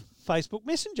all of home. Facebook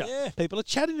Messenger. Yeah. People are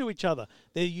chatting to each other.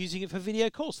 They're using it for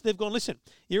video calls. So they've gone, listen,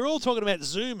 you're all talking about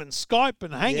Zoom and Skype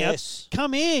and Hangouts. Yes.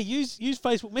 Come here, use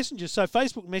Facebook Messenger. So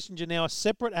Facebook Messenger now a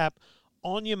separate app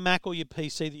on your Mac or your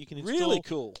PC that you can install Really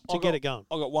cool. to get it going.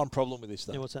 I've got one problem with this,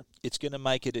 though. Yeah, what's that? It's going to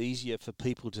make it easier for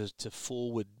people to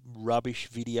forward rubbish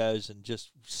videos and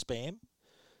just spam.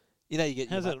 You know, you get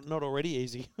How's your that not already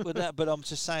easy? but I'm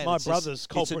just saying, My it's brother's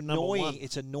culprit number one.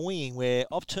 It's annoying where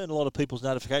I've turned a lot of people's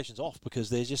notifications off because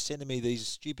they're just sending me these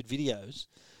stupid videos.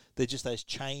 They're just those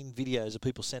chain videos that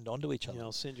people send on to each other. Yeah,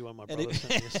 I'll send you one my And brother it-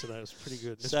 sent me yesterday. It was pretty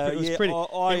good. It's So, pretty, yeah,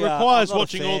 it I'm requires not a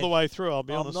watching all fan. the way through, I'll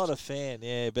be honest. I'm not a fan,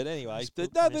 yeah, but anyway. Facebook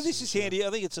But this is Messenger. handy. I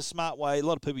think it's a smart way. A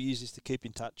lot of people use this to keep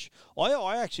in touch.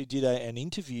 I actually did an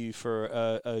interview for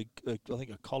I think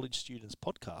a college student's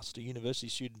podcast, a university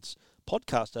student's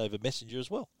podcast over Messenger as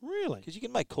well. Really? Because you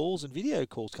can make calls and video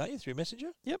calls, can't you, through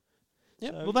Messenger? Yep.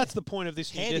 So, Well, that's the point of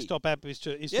this new handy. desktop app is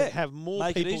to Yeah, have more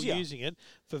make it people easier. using it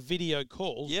for video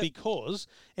calls Yep. because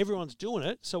everyone's doing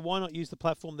it. So why not use the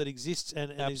platform that exists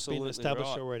and has been Absolutely established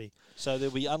right. already? So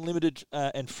there'll be unlimited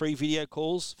and free video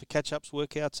calls for catch-ups,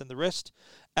 workouts, and the rest.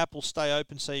 App will stay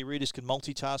open so your readers can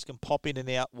multitask and pop in and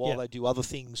out while Yeah. they do other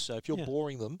things. So if you're Yeah.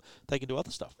 boring them, they can do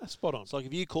other stuff. That's spot on. It's like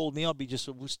if you called me, I'd be just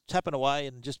tapping away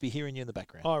and just be hearing you in the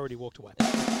background. I already walked away.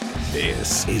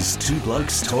 This is Two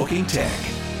Blokes Talking Tech.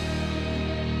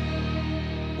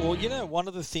 Well, you know, one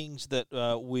of the things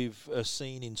that we've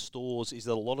seen in stores is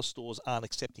that a lot of stores aren't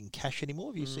accepting cash anymore.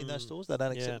 Have you seen those stores? They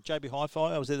don't accept JB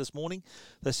Hi-Fi. I was there this morning.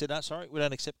 They said, "Oh, sorry, we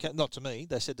don't accept cash." Not to me.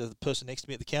 They said to the person next to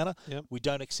me at the counter, Yep. "We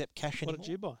don't accept cash What anymore."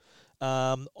 did you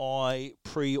buy? I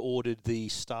pre-ordered the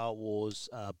Star Wars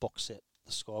box set,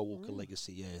 the Skywalker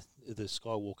Legacy, the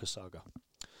Skywalker Saga.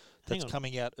 That's on.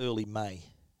 coming out early May.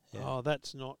 Yeah. Oh,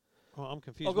 that's not... Oh, I'm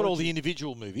confused. I've got What all did the you-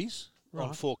 individual movies. on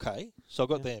Right. 4K, so I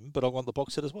got them, but I want the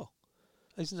box set as well.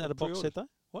 Isn't that a box set though?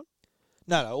 What?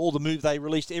 No, all the they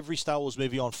released every Star Wars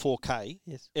movie on 4K,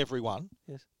 Yes. every one,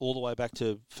 Yes. all the way back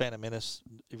to Phantom Menace,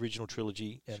 original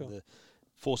trilogy, and Sure. the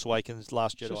Force Awakens,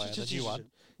 Last Jedi, Sure, and sure, the new sure, one. sure.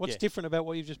 What's Yeah. different about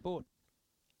what you've just bought?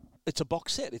 It's a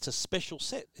box set. It's a special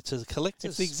set. It's a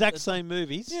collector's. It's the exact same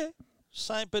movies. Yeah,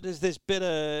 same, but there's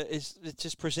better. It's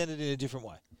just presented in a different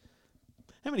way.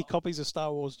 How many copies of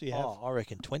Star Wars do you have? Oh, I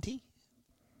reckon 20.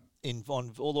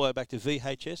 On all the way back to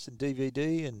VHS and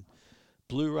DVD and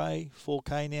Blu-ray,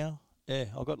 4K now. Yeah,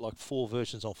 I've got like 4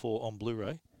 versions on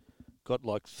Blu-ray. Got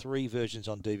like 3 versions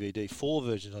on DVD, 4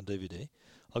 versions on DVD.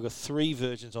 I've got 3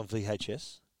 versions on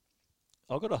VHS.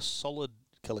 I've got a solid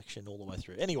collection all the way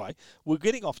through. Anyway, we're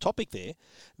getting off topic there.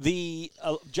 The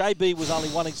JB was only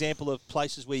one example of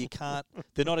places where you can't.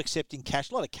 They're not accepting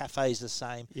cash. A lot of cafes the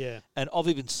same. Yeah. And I've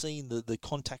even seen the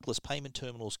contactless payment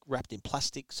terminals wrapped in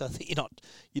plastic, so that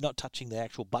you're not touching the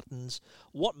actual buttons.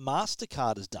 What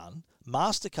MasterCard has done,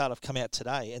 MasterCard have come out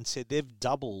today and said they've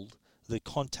doubled the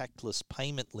contactless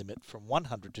payment limit from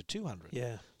 100 to 200.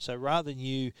 Yeah. So rather than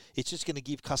it's just going to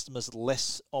give customers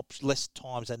less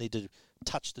times they need to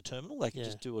touch the terminal. They can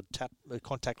just do a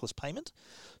contactless payment.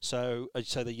 So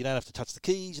that you don't have to touch the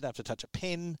keys, you don't have to touch a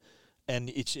pen, and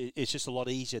it's just a lot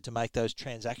easier to make those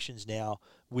transactions now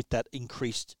with that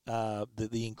increased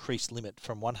the increased limit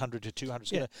from 100 to 200.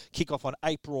 It's going to kick off on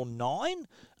April 9.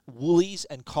 Woolies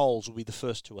and Coles will be the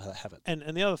first to have it.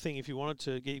 And the other thing, if you wanted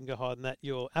to even go higher than that,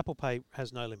 your Apple Pay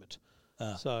has no limit.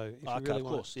 So if you really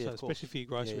want, especially for your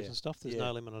groceries and stuff, there's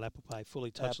no limit on Apple Pay,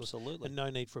 fully touchless. Absolutely. And no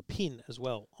need for a PIN as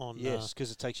well on. Yes,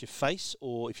 because it takes your face,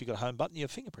 or if you've got a home button, your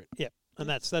fingerprint. Yeah, and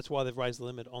that's why they've raised the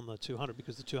limit on the 200,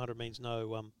 because the 200 means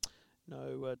no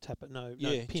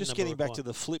PIN just getting back to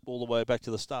the flip all the way back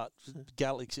to the start.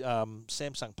 Galaxy,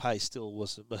 Samsung Pay still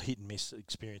was a hit and miss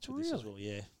experience with this as well.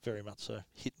 Yeah, very much so.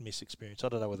 Hit and miss experience. I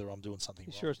don't know whether I'm doing something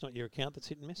wrong. Sure it's not your account that's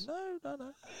hit and miss? No.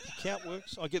 Account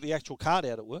works. I get the actual card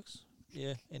out, it works.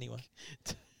 Yeah, anyway.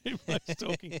 Two blokes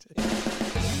talking tech.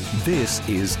 This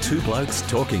is Two Blokes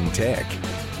Talking Tech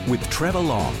with Trevor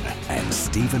Long and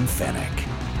Stephen Fennick.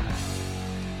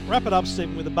 Wrap it up,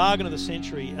 Stephen, with a bargain of the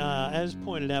century, as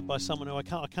pointed out by someone who I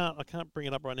can't bring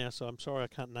it up right now, so I'm sorry I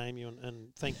can't name you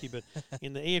and thank you. But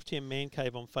in the EFTM Man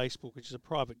Cave on Facebook, which is a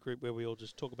private group where we all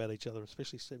just talk about each other,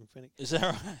 especially Stephen Fennick. Is that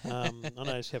right? I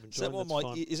noticed you haven't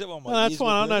joined. Is that one? No, that's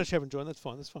fine. I noticed you haven't joined. That's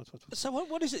fine. That's fine. So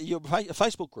what is it? You're a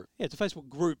Facebook group? Yeah, it's a Facebook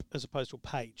group as opposed to a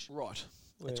page. Right.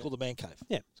 It's called the Man Cave.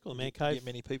 Yeah, it's called the Man Cave. Get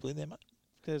many people in there, mate?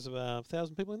 There's about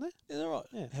 1,000 people in there. Is that right?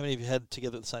 Yeah. How many have you had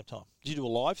together at the same time? Did you do a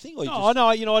live thing? Or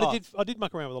I did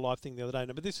muck around with a live thing the other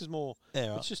day, but this is more. Yeah,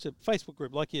 right. It's just a Facebook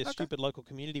group like your stupid local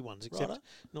community ones, except Righto.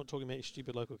 not talking about your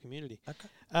stupid local community.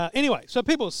 Okay. Anyway, so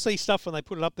people see stuff when they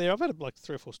put it up there. I've had like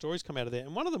 3 or 4 stories come out of there,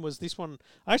 and one of them was this one.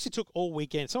 I actually took all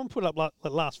weekend. Someone put it up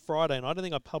last Friday, and I don't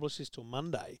think I published this till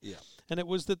Monday. Yeah. And it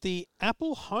was that the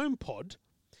Apple HomePod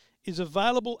is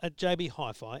available at JB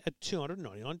Hi-Fi at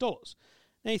 $299.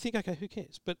 Now you think, okay, who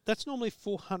cares? But that's normally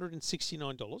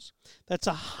 $469. That's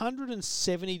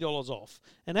 $170 off,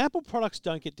 and Apple products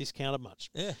don't get discounted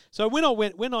much. Yeah. So when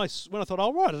I thought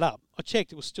I'll write it up, I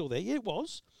checked; it was still there. Yeah, it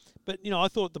was, but I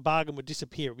thought the bargain would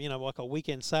disappear. Like a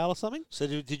weekend sale or something. So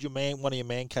did one of your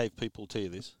Man Cave people tell you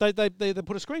this? They put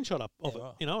a screenshot up of it,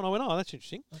 right. and I went, oh, that's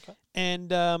interesting. Okay.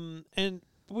 And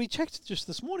we checked just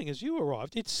this morning as you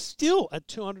arrived. It's still at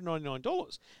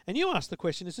 $299. And you asked the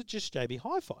question: is it just JB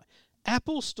Hi-Fi?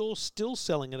 Apple Store still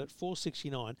selling it at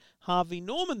 $469. Harvey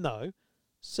Norman, though,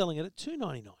 selling it at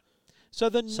 $299. So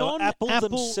the non-Apple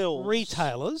themselves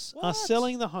retailers are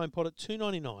selling the HomePod at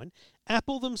 $299.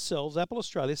 Apple themselves, Apple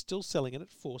Australia, still selling it at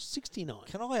 $469.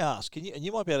 Can I ask? And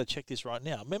you might be able to check this right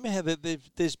now. Remember how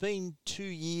there's been 2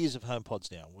 years of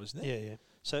HomePods now, wasn't there? Yeah.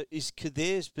 So could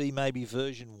theirs be maybe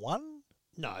version 1?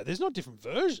 No, there's not different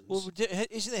versions. Well,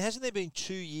 hasn't there been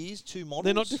 2 years, 2 models?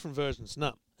 They're not different versions.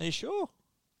 No. Are you sure?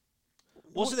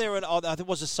 Wasn't there there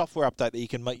was a software update that you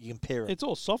can compare it? It's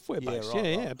all software based. right,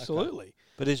 Yeah, absolutely. Okay.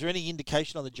 But is there any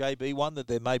indication on the JB one that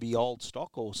there may be old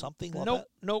stock or something like that?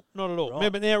 Nope, not at all. Right.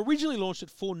 Remember, they originally launched at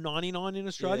 $499 in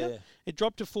Australia. Yeah. It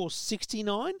dropped to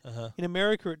 $469. In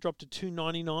America, it dropped to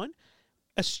 $299.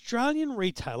 Australian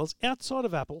retailers outside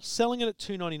of Apple selling it at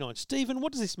 $299. Stephen,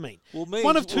 what does this mean?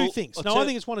 One of two things. No, I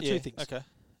think it's one of two things. Okay.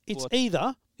 It's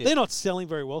either they're not selling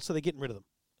very well, so they're getting rid of them.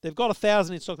 They've got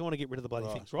 1,000 in stock. They want to get rid of the bloody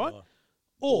things, right?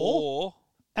 Or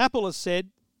Apple has said,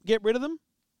 get rid of them.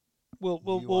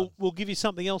 We'll give you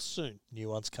something else soon. New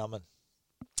one's coming.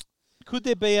 Could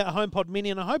there be a HomePod Mini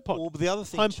and a HomePod? Well, but the other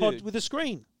thing HomePod too, with a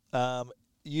screen.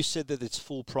 you said that it's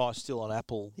full price still on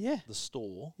Apple, the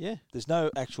store. Yeah. There's no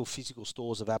actual physical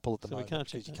stores of Apple at the So we moment can't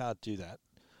check because you that. can't do that.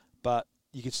 But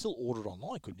you can still order it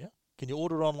online, couldn't you? Can you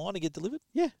order it online and get delivered?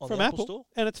 Yeah, on from the Apple. Store?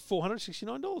 And it's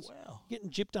 $469. Wow.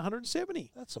 Getting gypped $170.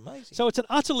 That's amazing. So it's an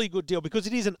utterly good deal because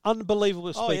it is an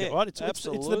unbelievable speaker, Oh, yeah, right? It's the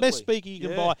absolutely. best speaker you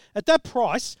can Yeah. buy. At that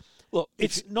price, Look,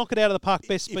 it's knock it out of the park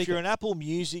best speaker. if you're an Apple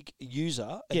Music user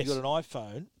and Yes. you've got an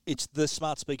iPhone, it's the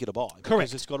smart speaker to buy. Correct.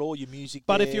 Because it's got all your music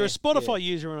but there. if you're a Spotify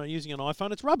user and are using an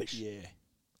iPhone, it's rubbish.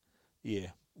 Yeah.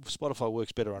 Spotify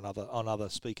works better on other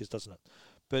speakers, doesn't it?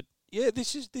 But yeah,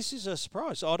 this is a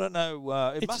surprise. I don't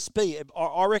know. It must be.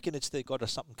 I reckon they've got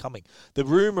something coming. The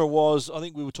rumor was, I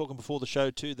think we were talking before the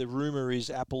show too. The rumor is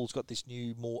Apple's got this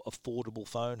new, more affordable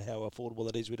phone. How affordable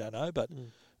that is, we don't know, but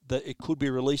that it could be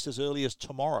released as early as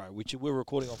tomorrow, which we're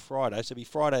recording on Friday. So it'll be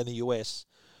Friday in the US.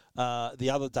 The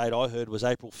other date I heard was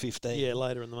April 15th. Yeah,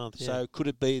 later in the month. So could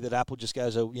it be that Apple just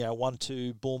goes,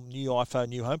 1-2, boom, new iPhone,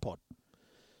 new HomePod?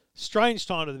 Strange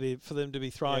time for them to be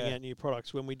throwing out new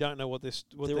products when we don't know what They're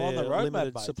their on the roadmap,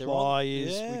 limited mate. supply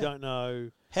is. Yeah. We don't know.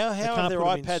 How can't have their put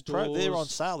 'em in iPad Pro? They're on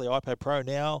stores. sale. The iPad Pro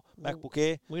now, MacBook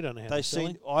Air. We don't know how They they're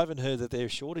selling. seem. I haven't heard that there are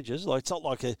shortages. Like it's not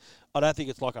like I don't think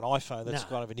it's like an iPhone. That's No.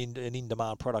 kind of an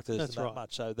in-demand product. That That's isn't that right.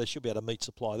 much. So they should be able to meet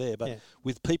supply there. But Yeah.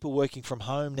 with people working from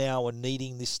home now and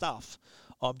needing this stuff,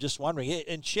 I'm just wondering.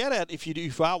 And shout out if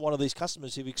you are one of these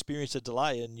customers who've experienced a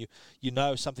delay and you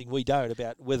know something we don't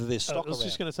about whether there's stock I was around.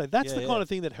 just going to say that's the Yeah. kind of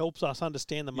thing that helps us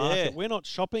understand the market. Yeah. We're not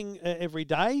shopping every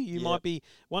day. You Yep. might be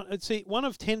one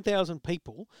of 10,000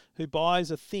 people who buys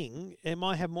a thing and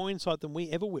might have more insight than we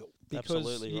ever will because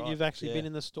Absolutely right. you've actually Yeah. been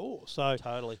in the store. So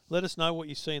Totally. let us know what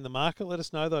you see in the market. Let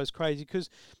us know those crazy because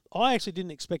I actually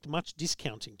didn't expect much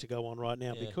discounting to go on right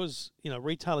now Yeah. because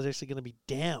retail is actually going to be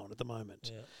down at the moment.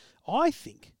 Yeah. I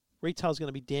think retail's going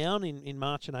to be down in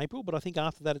March and April, but I think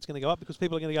after that it's going to go up because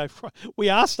people are going to go, we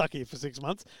are stuck here for 6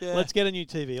 months. Yeah. Let's get a new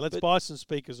TV. Let's But buy some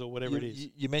speakers or whatever it is.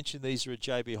 You mentioned these are at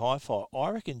JB Hi-Fi. I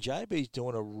reckon JB's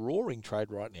doing a roaring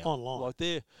trade right now. Online.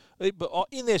 Like but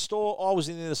in their store, I was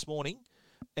in there this morning,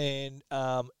 and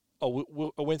I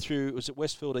went through, it was at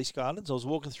Westfield East Gardens. I was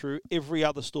walking through, every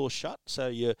other store shut. So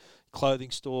your clothing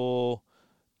store,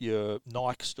 your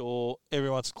Nike store,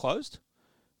 everyone's closed.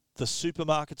 The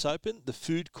supermarket's open. The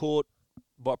food court,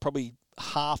 probably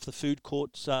half the food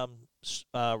court's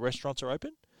restaurants are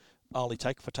open, only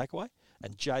for takeaway.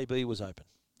 And JB was open.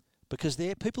 Because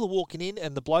people are walking in,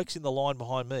 and the blokes in the line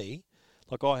behind me,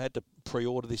 like I had to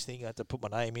pre-order this thing, I had to put my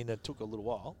name in, it took a little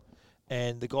while.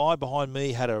 And the guy behind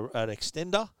me had an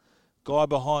extender, guy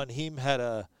behind him had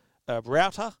a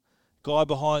router,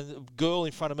 girl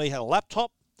in front of me had a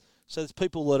laptop. So there's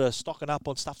people that are stocking up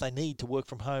on stuff they need to work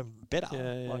from home better.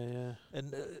 Yeah.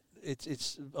 And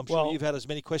it's. I'm Well, sure you've had as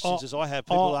many questions as I have.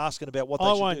 People asking about what they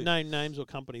I should won't do. name names or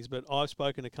companies, but I've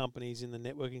spoken to companies in the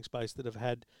networking space that have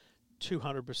had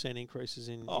 200% increases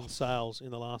in sales in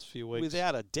the last few weeks.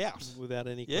 Without a doubt. Without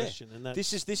any question. And that,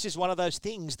 This is one of those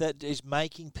things that is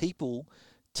making people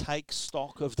take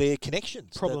stock of their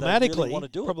connections. that they really want to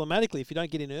do it. Problematically, if you don't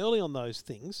get in early on those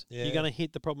things, Yeah. you're going to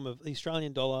hit the problem of the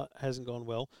Australian dollar hasn't gone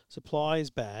well, supply is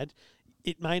bad,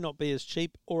 it may not be as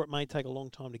cheap, or it may take a long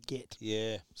time to get.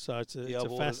 Yeah. So it's a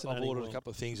I've fascinating ordered a world. couple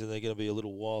of things, and they're going to be a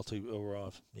little while to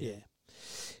arrive. Yeah.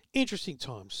 Interesting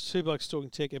times. Two Blokes Talking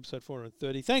Tech, episode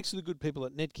 430. Thanks to the good people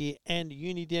at Netgear and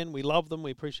Uniden. We love them.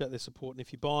 We appreciate their support. And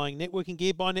if you're buying networking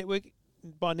gear, buy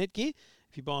Netgear.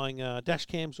 If you're buying dash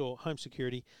cams or home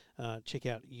security, check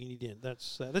out Uniden.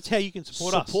 That's how you can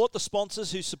support us. Support the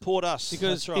sponsors who support us.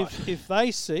 Because That's right. if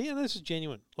they see, and this is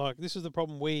genuine, like this is the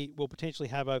problem we will potentially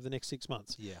have over the next 6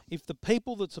 months. Yeah. If the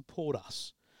people that support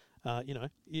us,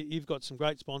 you've got some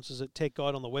great sponsors at Tech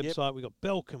Guide on the website. We've got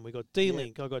Belkin, we've got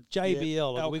D-Link, I've got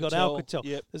JBL, we've got Alcatel.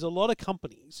 Yep. There's a lot of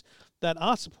companies that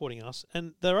are supporting us,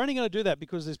 and they're only going to do that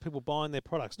because there's people buying their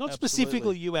products. Not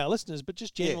specifically you, our listeners, but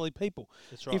just generally people.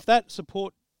 That's right. If that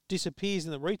support disappears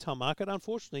in the retail market,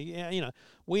 unfortunately,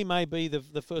 we may be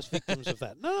the first victims of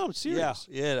that. No, I'm serious.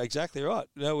 Yeah, exactly right.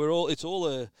 No, it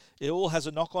all has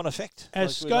a knock-on effect.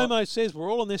 As Like, ScoMo says, we're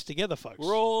all in this together, folks.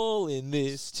 we're all in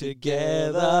this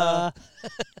together.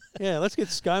 Yeah, let's get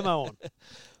ScoMo on.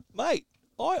 Mate,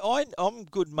 I'm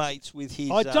good mates with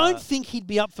his. I don't think he'd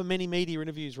be up for many media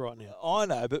interviews right now. I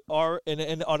know, but I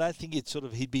don't think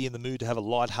he'd be in the mood to have a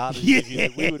light-hearted interview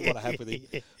that we would want to have with him.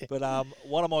 But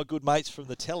one of my good mates from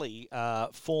the telly,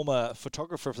 former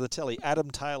photographer for the telly, Adam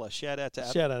Taylor. Shout out to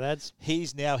Adam. Shout out, Ads.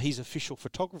 He's now his official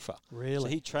photographer.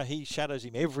 Really? So he shadows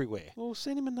him everywhere. Well,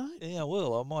 send him a note. Yeah,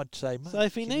 well, I might say, mate. So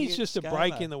if he can you needs get just a ScoMo?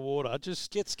 break in the water, just...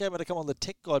 Get ScoMo to come on the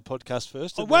Tech Guide podcast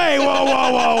first. Oh, and wait,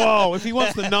 whoa. If he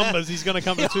wants the numbers, he's going to come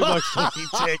come to Two Blokes Talking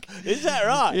Tech. Is that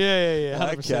right?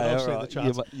 Yeah. 100%. Okay, I've all seen right. the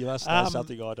charts. You must know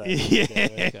something I don't. Yeah.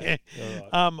 Okay.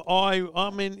 All right. I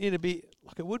mean, it'd be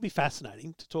like it would be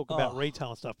fascinating to talk about retail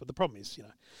and stuff, but the problem is,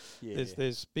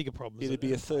 there's bigger problems. It'd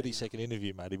be a 30-second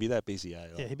interview, mate. He'd be that busy, eh?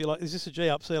 Yeah, he'd be like, "Is this a G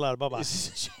up? See you later, bye bye." This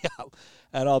is a G-up.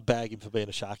 And I'd bag him for being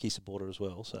a Sharky supporter as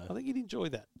well. So I think he'd enjoy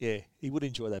that. yeah, he would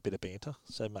enjoy that bit of banter.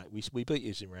 So, mate, we beat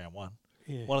you in round one.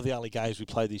 Yeah. One of the only games we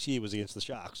played this year was against the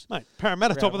Sharks. Mate,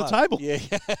 Parramatta top of the table.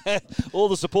 Yeah. All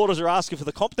the supporters are asking for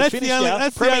the comp to That's finish the only, now.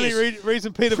 that's the only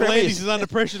reason Peter Premiers. V'landys is under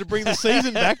pressure to bring the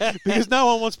season back, because no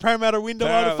one wants Parramatta win by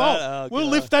Parramatta, default. oh, We'll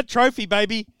God. lift that trophy,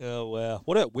 baby. Oh, wow.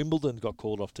 What about Wimbledon got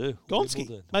called off too? Gonski.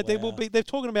 Wimbledon. Mate, they will be. They're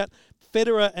talking about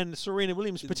Federer and Serena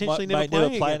Williams potentially never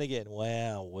playing again.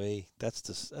 Wow, that's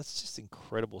just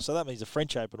incredible. So that means the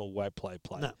French Open won't play.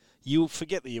 No. You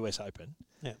forget the US Open.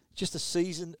 Yeah. Just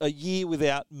a year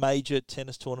without major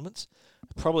tennis tournaments.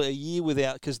 Probably a year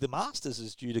without, because the Masters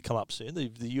is due to come up soon. The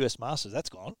US Masters, that's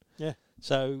gone. Yeah.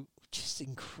 So just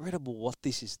incredible what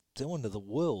this is doing to the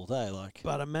world, eh?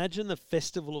 But imagine the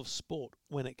festival of sport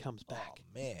when it comes back.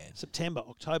 Oh, man. September,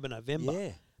 October, November. Yeah.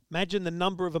 Imagine the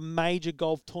number of major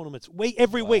golf tournaments.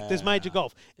 Every week there's major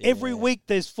golf. Yeah. Every week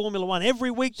there's Formula One.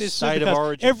 Every week there's State of Supercars.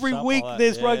 Origin, Every something week like that.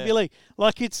 there's Yeah. rugby league.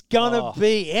 Like, it's gonna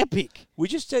be epic. We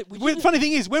just Funny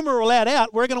thing is, when we're allowed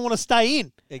out, we're going to want to stay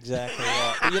in. Exactly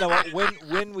right. But you know what?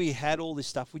 When we had all this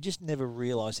stuff, we just never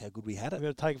realised how good we had it. We've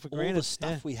got to take it for All granted. the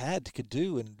stuff we could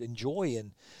do and enjoy,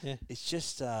 and it's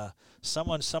just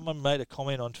someone made a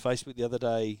comment on Facebook the other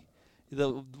day.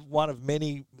 One of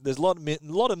many. There's a lot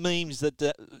of memes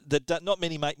that not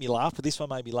many make me laugh, but this one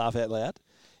made me laugh out loud.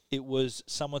 It was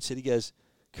someone said, he goes,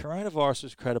 "Coronavirus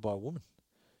was created by a woman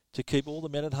to keep all the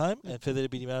men at home and for there to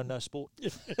be no sport."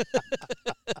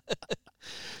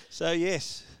 So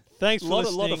yes. Thanks for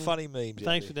listening. A lot of listening. funny memes.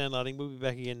 Thanks for downloading. We'll be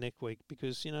back again next week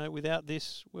because, without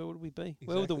this, where would we be?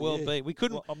 Where would the Exactly, world yeah. be? We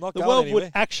couldn't. Well, I'm not the going world anywhere.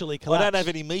 would actually I collapse. don't have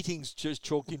any meetings just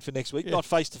chalked in for next week. Not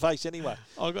face to face anyway.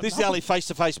 This is the nothing. only face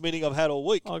to face meeting I've had all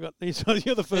week. You're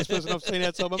the first person I've seen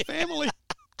outside my family.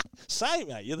 Same,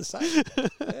 mate. You're the same.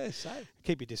 Yeah, same.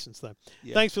 Keep your distance, though.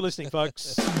 Yeah. Thanks for listening,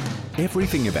 folks.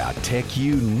 Everything about tech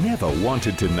you never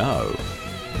wanted to know.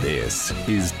 This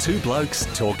is Two Blokes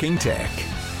Talking Tech.